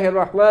بِبِسْمِ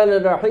اللَّهِ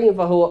الرَّحْمَنِ الرَّحِيمِ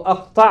فَهُوَ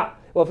أَقْطَعُ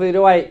وَفِي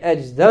رِوَايَةٍ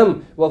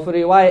أَجْدَمُ وَفِي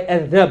رِوَايَةٍ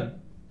أَذْنَبُ.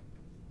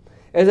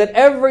 Is that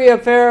every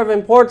affair of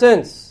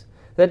importance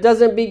that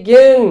doesn't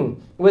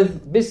begin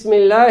with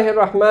Bismillahir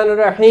Rahmanir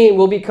Rahim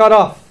will be cut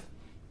off.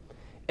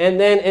 And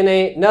then in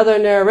another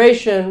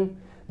narration,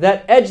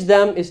 that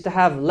Ajdam is to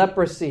have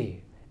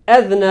leprosy.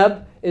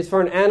 Adhnab is for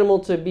an animal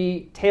to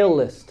be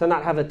tailless, to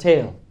not have a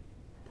tail.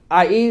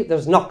 I.e.,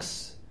 there's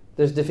naqs,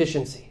 there's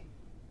deficiency.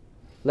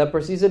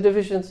 Leprosy is a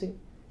deficiency.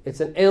 It's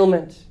an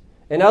ailment.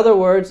 In other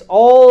words,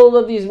 all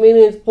of these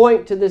meanings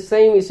point to the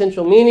same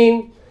essential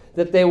meaning,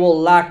 that they will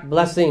lack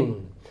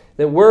blessing.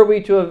 That were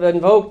we to have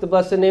invoked the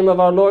blessed name of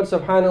our Lord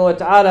subhanahu wa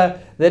ta'ala,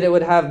 that it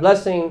would have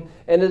blessing.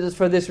 And it is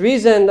for this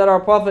reason that our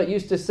Prophet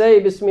used to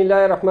say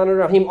Bismillahir Rahmanir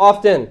Rahim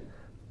often.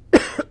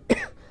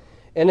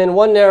 And in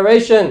one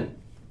narration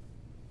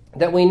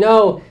that we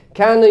know,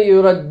 كَانَ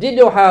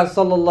يُرَدِّدُهَا صَلَّى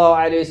اللَّهُ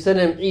عَلَيْهِ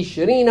وسلم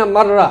 20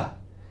 مرة.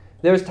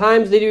 There's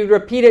times that he would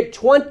repeat it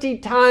 20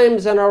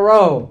 times in a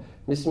row.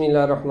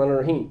 Bismillahir Rahmanir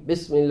Rahim,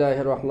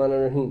 Bismillahir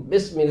Rahmanir Rahim,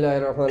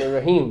 Bismillahir Rahmanir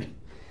Rahim.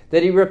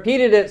 That he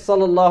repeated it,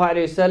 sallallahu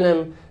alayhi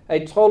wasallam,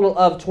 a total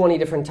of 20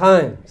 different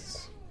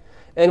times.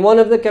 And one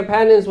of the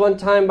companions one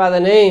time by the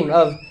name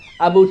of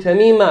Abu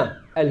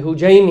Tamima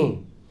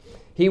al-Hujaymi,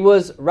 he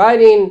was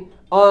riding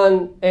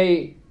on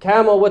a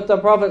camel with the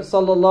Prophet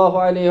sallallahu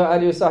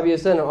alayhi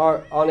wasallam,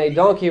 or on a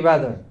donkey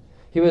rather.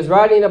 He was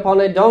riding upon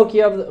a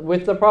donkey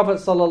with the Prophet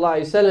sallallahu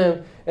alayhi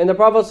wasallam, and the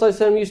Prophet sallallahu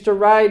alayhi wasallam used to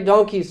ride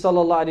donkeys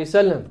sallallahu alayhi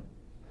wasallam.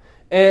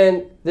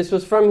 And this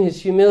was from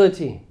his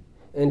humility.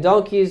 And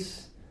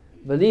donkeys,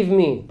 believe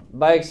me,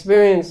 by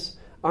experience,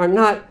 are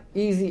not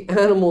easy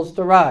animals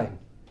to ride.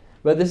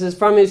 But this is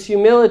from his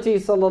humility,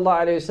 sallallahu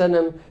alayhi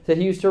wasallam, that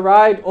he used to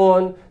ride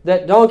on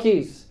that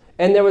donkeys.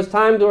 And there was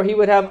times where he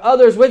would have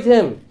others with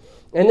him.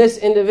 And this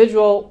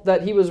individual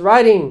that he was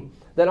riding,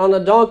 that on a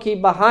donkey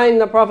behind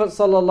the Prophet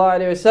sallallahu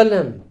alayhi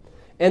wasallam,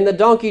 and the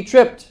donkey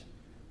tripped.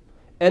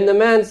 And the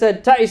man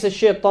said, Ta'isa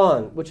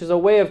shaitan, which is a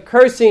way of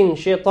cursing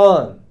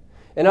shaitan.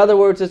 In other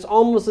words, it's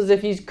almost as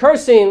if he's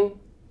cursing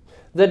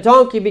the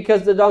donkey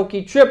because the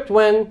donkey tripped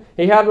when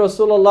he had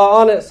Rasulullah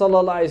on it,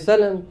 sallallahu alayhi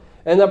wasallam.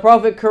 And the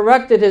Prophet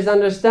corrected his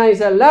understanding. He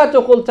said, La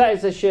tuqul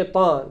ta'isa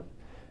shaitan.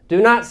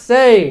 Do not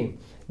say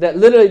that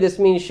literally this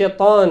means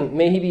shaitan,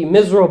 may he be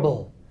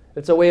miserable.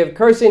 It's a way of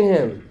cursing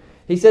him.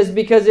 He says,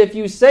 because if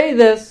you say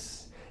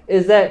this,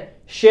 is that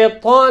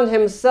shaitan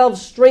himself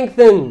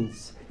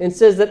strengthens and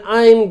says that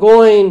I'm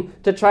going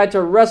to try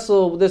to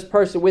wrestle this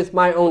person with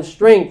my own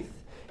strength.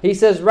 He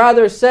says,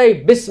 rather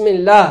say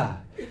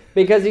Bismillah.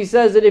 Because he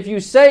says that if you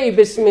say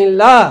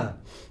Bismillah,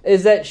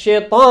 is that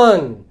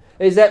shaitan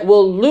is that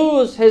will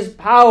lose his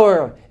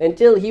power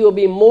until he will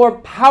be more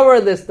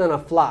powerless than a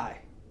fly.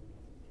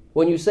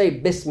 When you say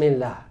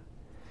Bismillah.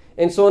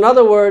 And so in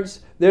other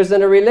words, there's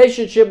a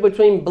relationship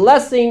between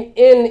blessing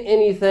in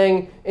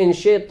anything and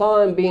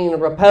shaitan being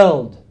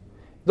repelled.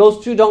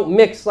 Those two don't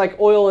mix like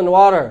oil and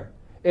water.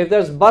 If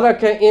there's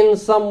barakah in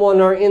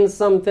someone or in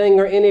something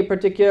or in a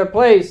particular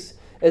place,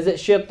 is that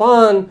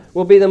shaitan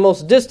will be the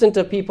most distant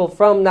of people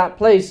from that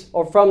place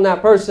or from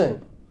that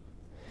person.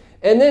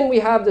 And then we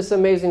have this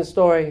amazing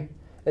story.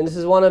 And this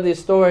is one of these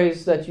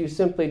stories that you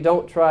simply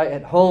don't try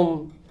at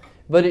home.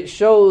 But it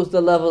shows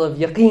the level of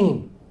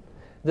yaqeen,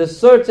 the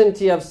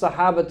certainty of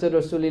Sahaba to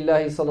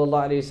Rasulullah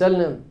sallallahu alayhi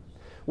wasallam.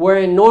 Where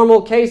in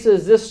normal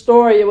cases, this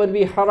story, it would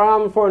be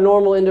haram for a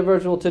normal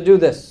individual to do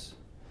this.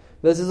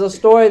 This is a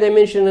story they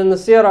mention in the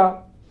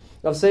seerah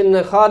of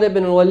Sayyidina Khalid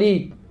bin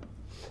Walid.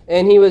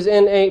 And he was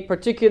in a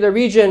particular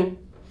region,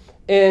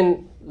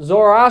 and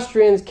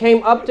Zoroastrians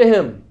came up to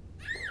him.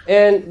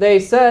 And they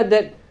said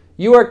that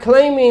you are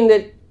claiming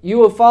that you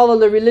will follow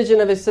the religion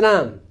of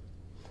Islam.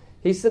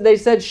 They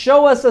said,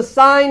 show us a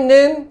sign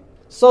then,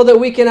 so that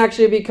we can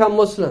actually become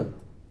Muslim.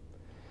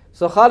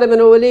 So Khalid bin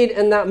Walid,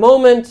 in that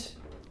moment,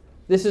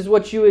 this is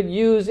what you would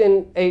use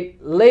in a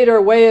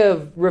later way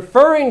of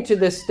referring to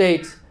this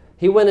state.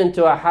 He went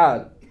into a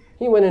hal.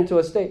 He went into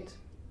a state.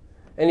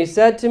 And he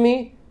said to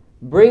me,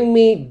 bring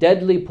me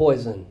deadly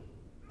poison.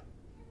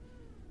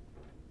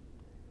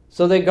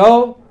 So they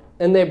go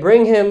and they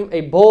bring him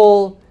a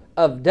bowl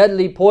of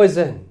deadly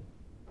poison.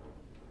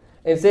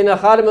 And Sayyidina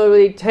Khalid bin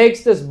Walid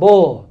takes this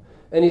bowl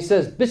and he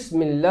says,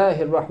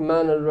 Bismillahir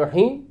Rahmanir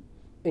Rahim.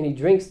 And he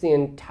drinks the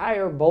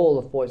entire bowl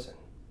of poison.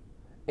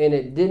 And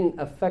it didn't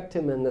affect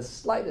him in the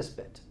slightest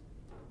bit.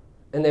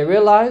 And they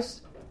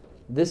realized,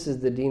 this is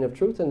the deen of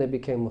truth, and they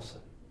became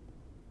Muslim.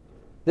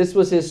 This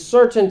was his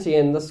certainty.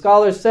 And the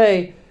scholars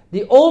say,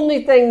 the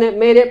only thing that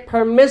made it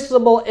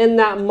permissible in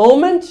that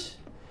moment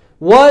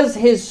was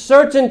his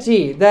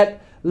certainty that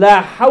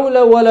لا حول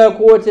ولا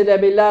قوة إلا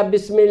بالله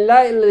بسم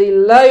الله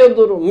الذي لا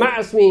يضر مع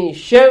اسمه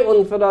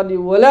شيء في الأرض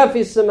ولا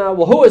في السماء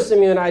وهو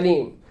السميع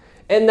العليم.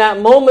 In that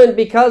moment,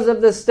 because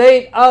of the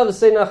state of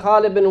Sayyidina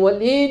Khalid bin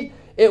Walid,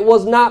 it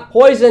was not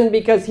poison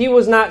because he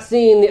was not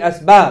seeing the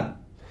asbab.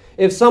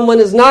 If someone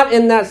is not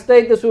in that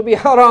state, this would be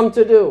haram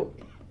to do.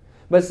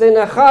 But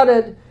Sayyidina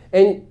Khalid,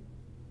 and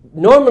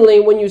normally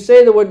when you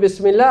say the word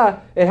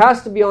Bismillah, it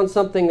has to be on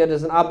something that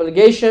is an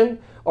obligation,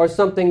 or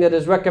something that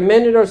is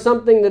recommended, or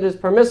something that is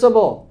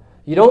permissible.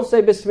 You don't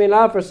say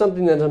Bismillah for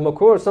something that is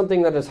makruh or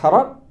something that is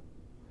haram.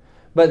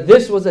 But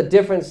this was a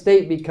different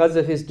state because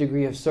of his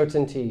degree of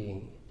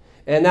certainty.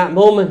 In that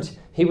moment,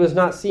 he was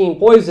not seeing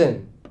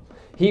poison.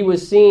 He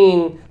was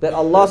seeing that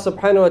Allah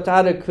subhanahu wa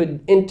ta'ala could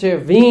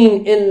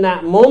intervene in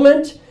that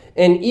moment.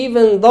 And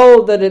even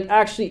though that it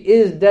actually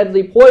is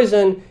deadly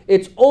poison,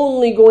 it's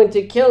only going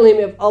to kill him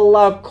if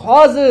Allah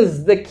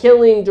causes the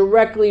killing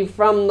directly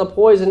from the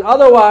poison.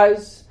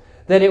 Otherwise,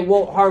 that it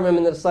won't harm him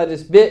in the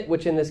slightest bit,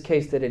 which in this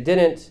case that it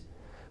didn't.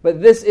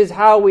 But this is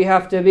how we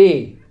have to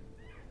be.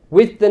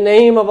 With the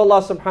name of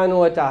Allah subhanahu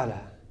wa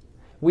ta'ala,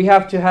 we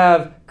have to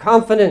have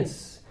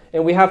confidence,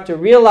 and we have to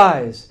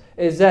realize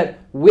is that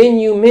when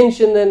you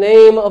mention the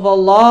name of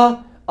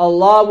Allah,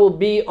 Allah will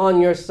be on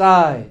your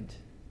side.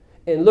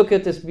 And look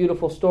at this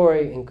beautiful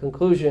story in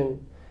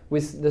conclusion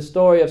with the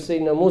story of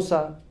Sayyidina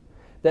Musa,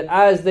 that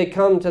as they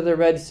come to the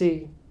Red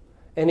Sea,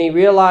 and he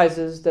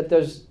realizes that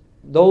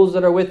those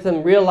that are with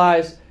him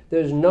realize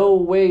there's no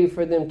way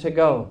for them to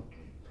go.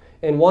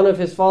 And one of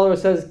his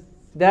followers says,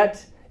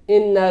 that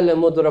inna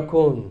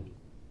lamudrakun,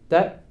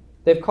 that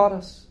they've caught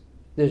us.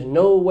 There's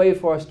no way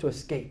for us to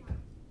escape.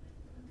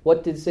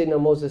 What did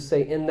Sayyidina Moses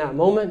say in that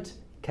moment?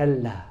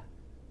 Kalla,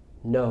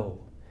 no.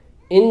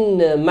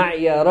 Inna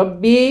ma'ya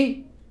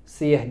rabbi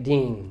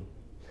siyahdeen.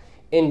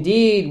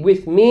 Indeed,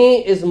 with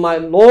me is my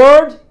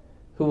Lord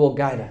who will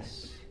guide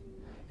us.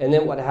 And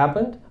then what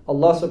happened?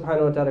 Allah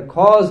subhanahu wa ta'ala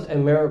caused a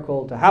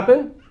miracle to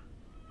happen.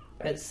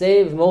 It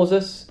saved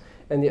Moses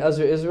and the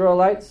other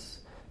Israelites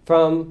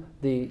from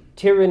the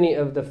tyranny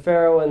of the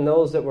Pharaoh and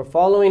those that were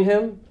following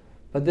him.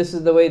 But this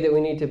is the way that we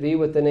need to be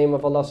with the name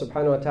of Allah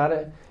subhanahu wa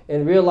ta'ala,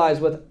 and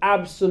realize with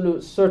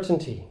absolute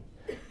certainty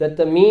that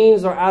the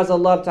means are as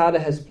Allah ta'ala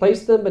has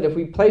placed them. But if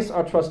we place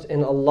our trust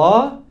in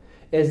Allah,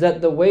 is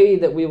that the way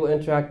that we will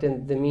interact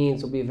in the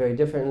means will be very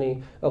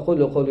differently.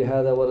 أقول قولي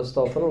هذا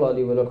وأستغفر الله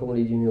لي ولكم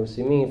ولجميع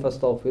المسلمين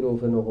فاستغفروه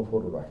فإنه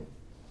غفور رحيم.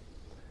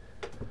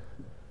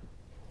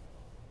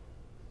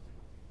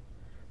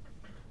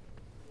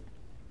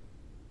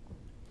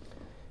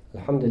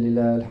 الحمد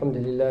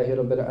لله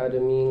رب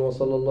العالمين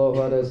وصلى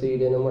الله على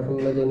سيدنا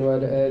محمد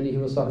وعلى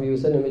آله وصحبه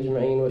وسلم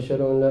أجمعين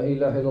وأشهد أن لا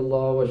إله إلا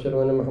الله وأشهد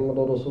أن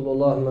محمدا رسول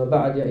الله. ما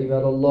بعد يا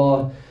عباد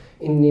الله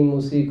إني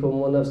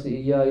موصيكم ونفسي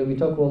إياي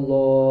بتقوى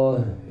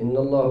الله إن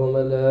الله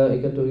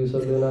وملائكته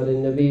يصلون على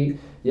النبي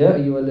يا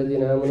أيها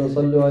الذين آمنوا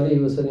صلوا عليه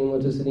وسلموا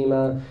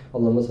تسليما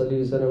اللهم صل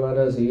وسلم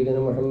على سيدنا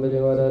محمد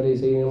وعلى آل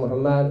سيدنا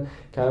محمد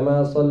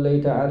كما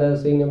صليت على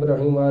سيدنا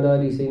إبراهيم وعلى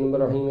آل سيدنا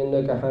إبراهيم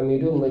إنك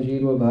حميد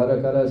مجيد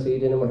وبارك على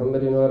سيدنا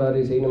محمد وعلى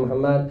آل سيدنا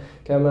محمد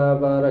كما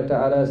باركت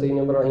على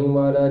سيدنا إبراهيم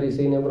وعلى آل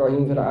سيدنا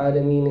إبراهيم في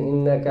العالمين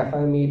إنك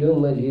حميد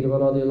مجيد.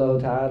 ورضي الله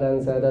تعالى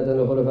عن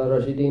سادتنا الخلفاء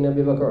الراشدين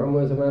أبي بكر وعمر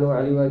وعثمان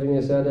وعلي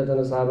وجميع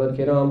سادتنا الصحابة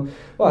الكرام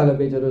وأهل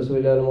بيت رسول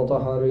الله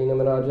المطهرين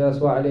من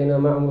العجاز وعلينا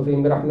معهم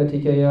فيهم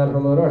برحمتك يا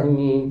أرحم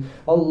الراحمين.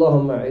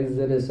 اللهم أعز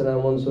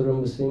الإسلام وانصر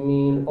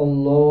المسلمين.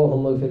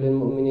 اللهم اغفر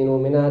للمؤمنين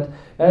والمؤمنات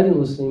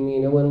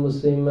المسلمين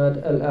والمسلمات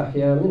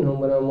الأحياء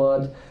منهم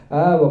والأموات.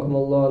 آبكم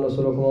الله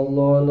نصركم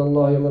الله أن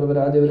الله يأمر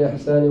بالعدل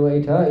والإحسان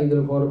وإيتاء ذي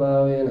القربى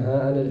وينهى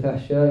عن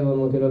الفحشاء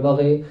والمنكر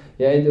والبغي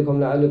يعظكم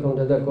لعلكم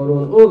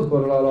تذكرون.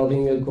 اذكروا الله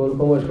العظيم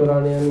يذكركم واشكروا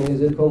على نعمه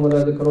يزدكم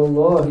ولذكر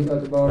الله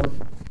أكبر.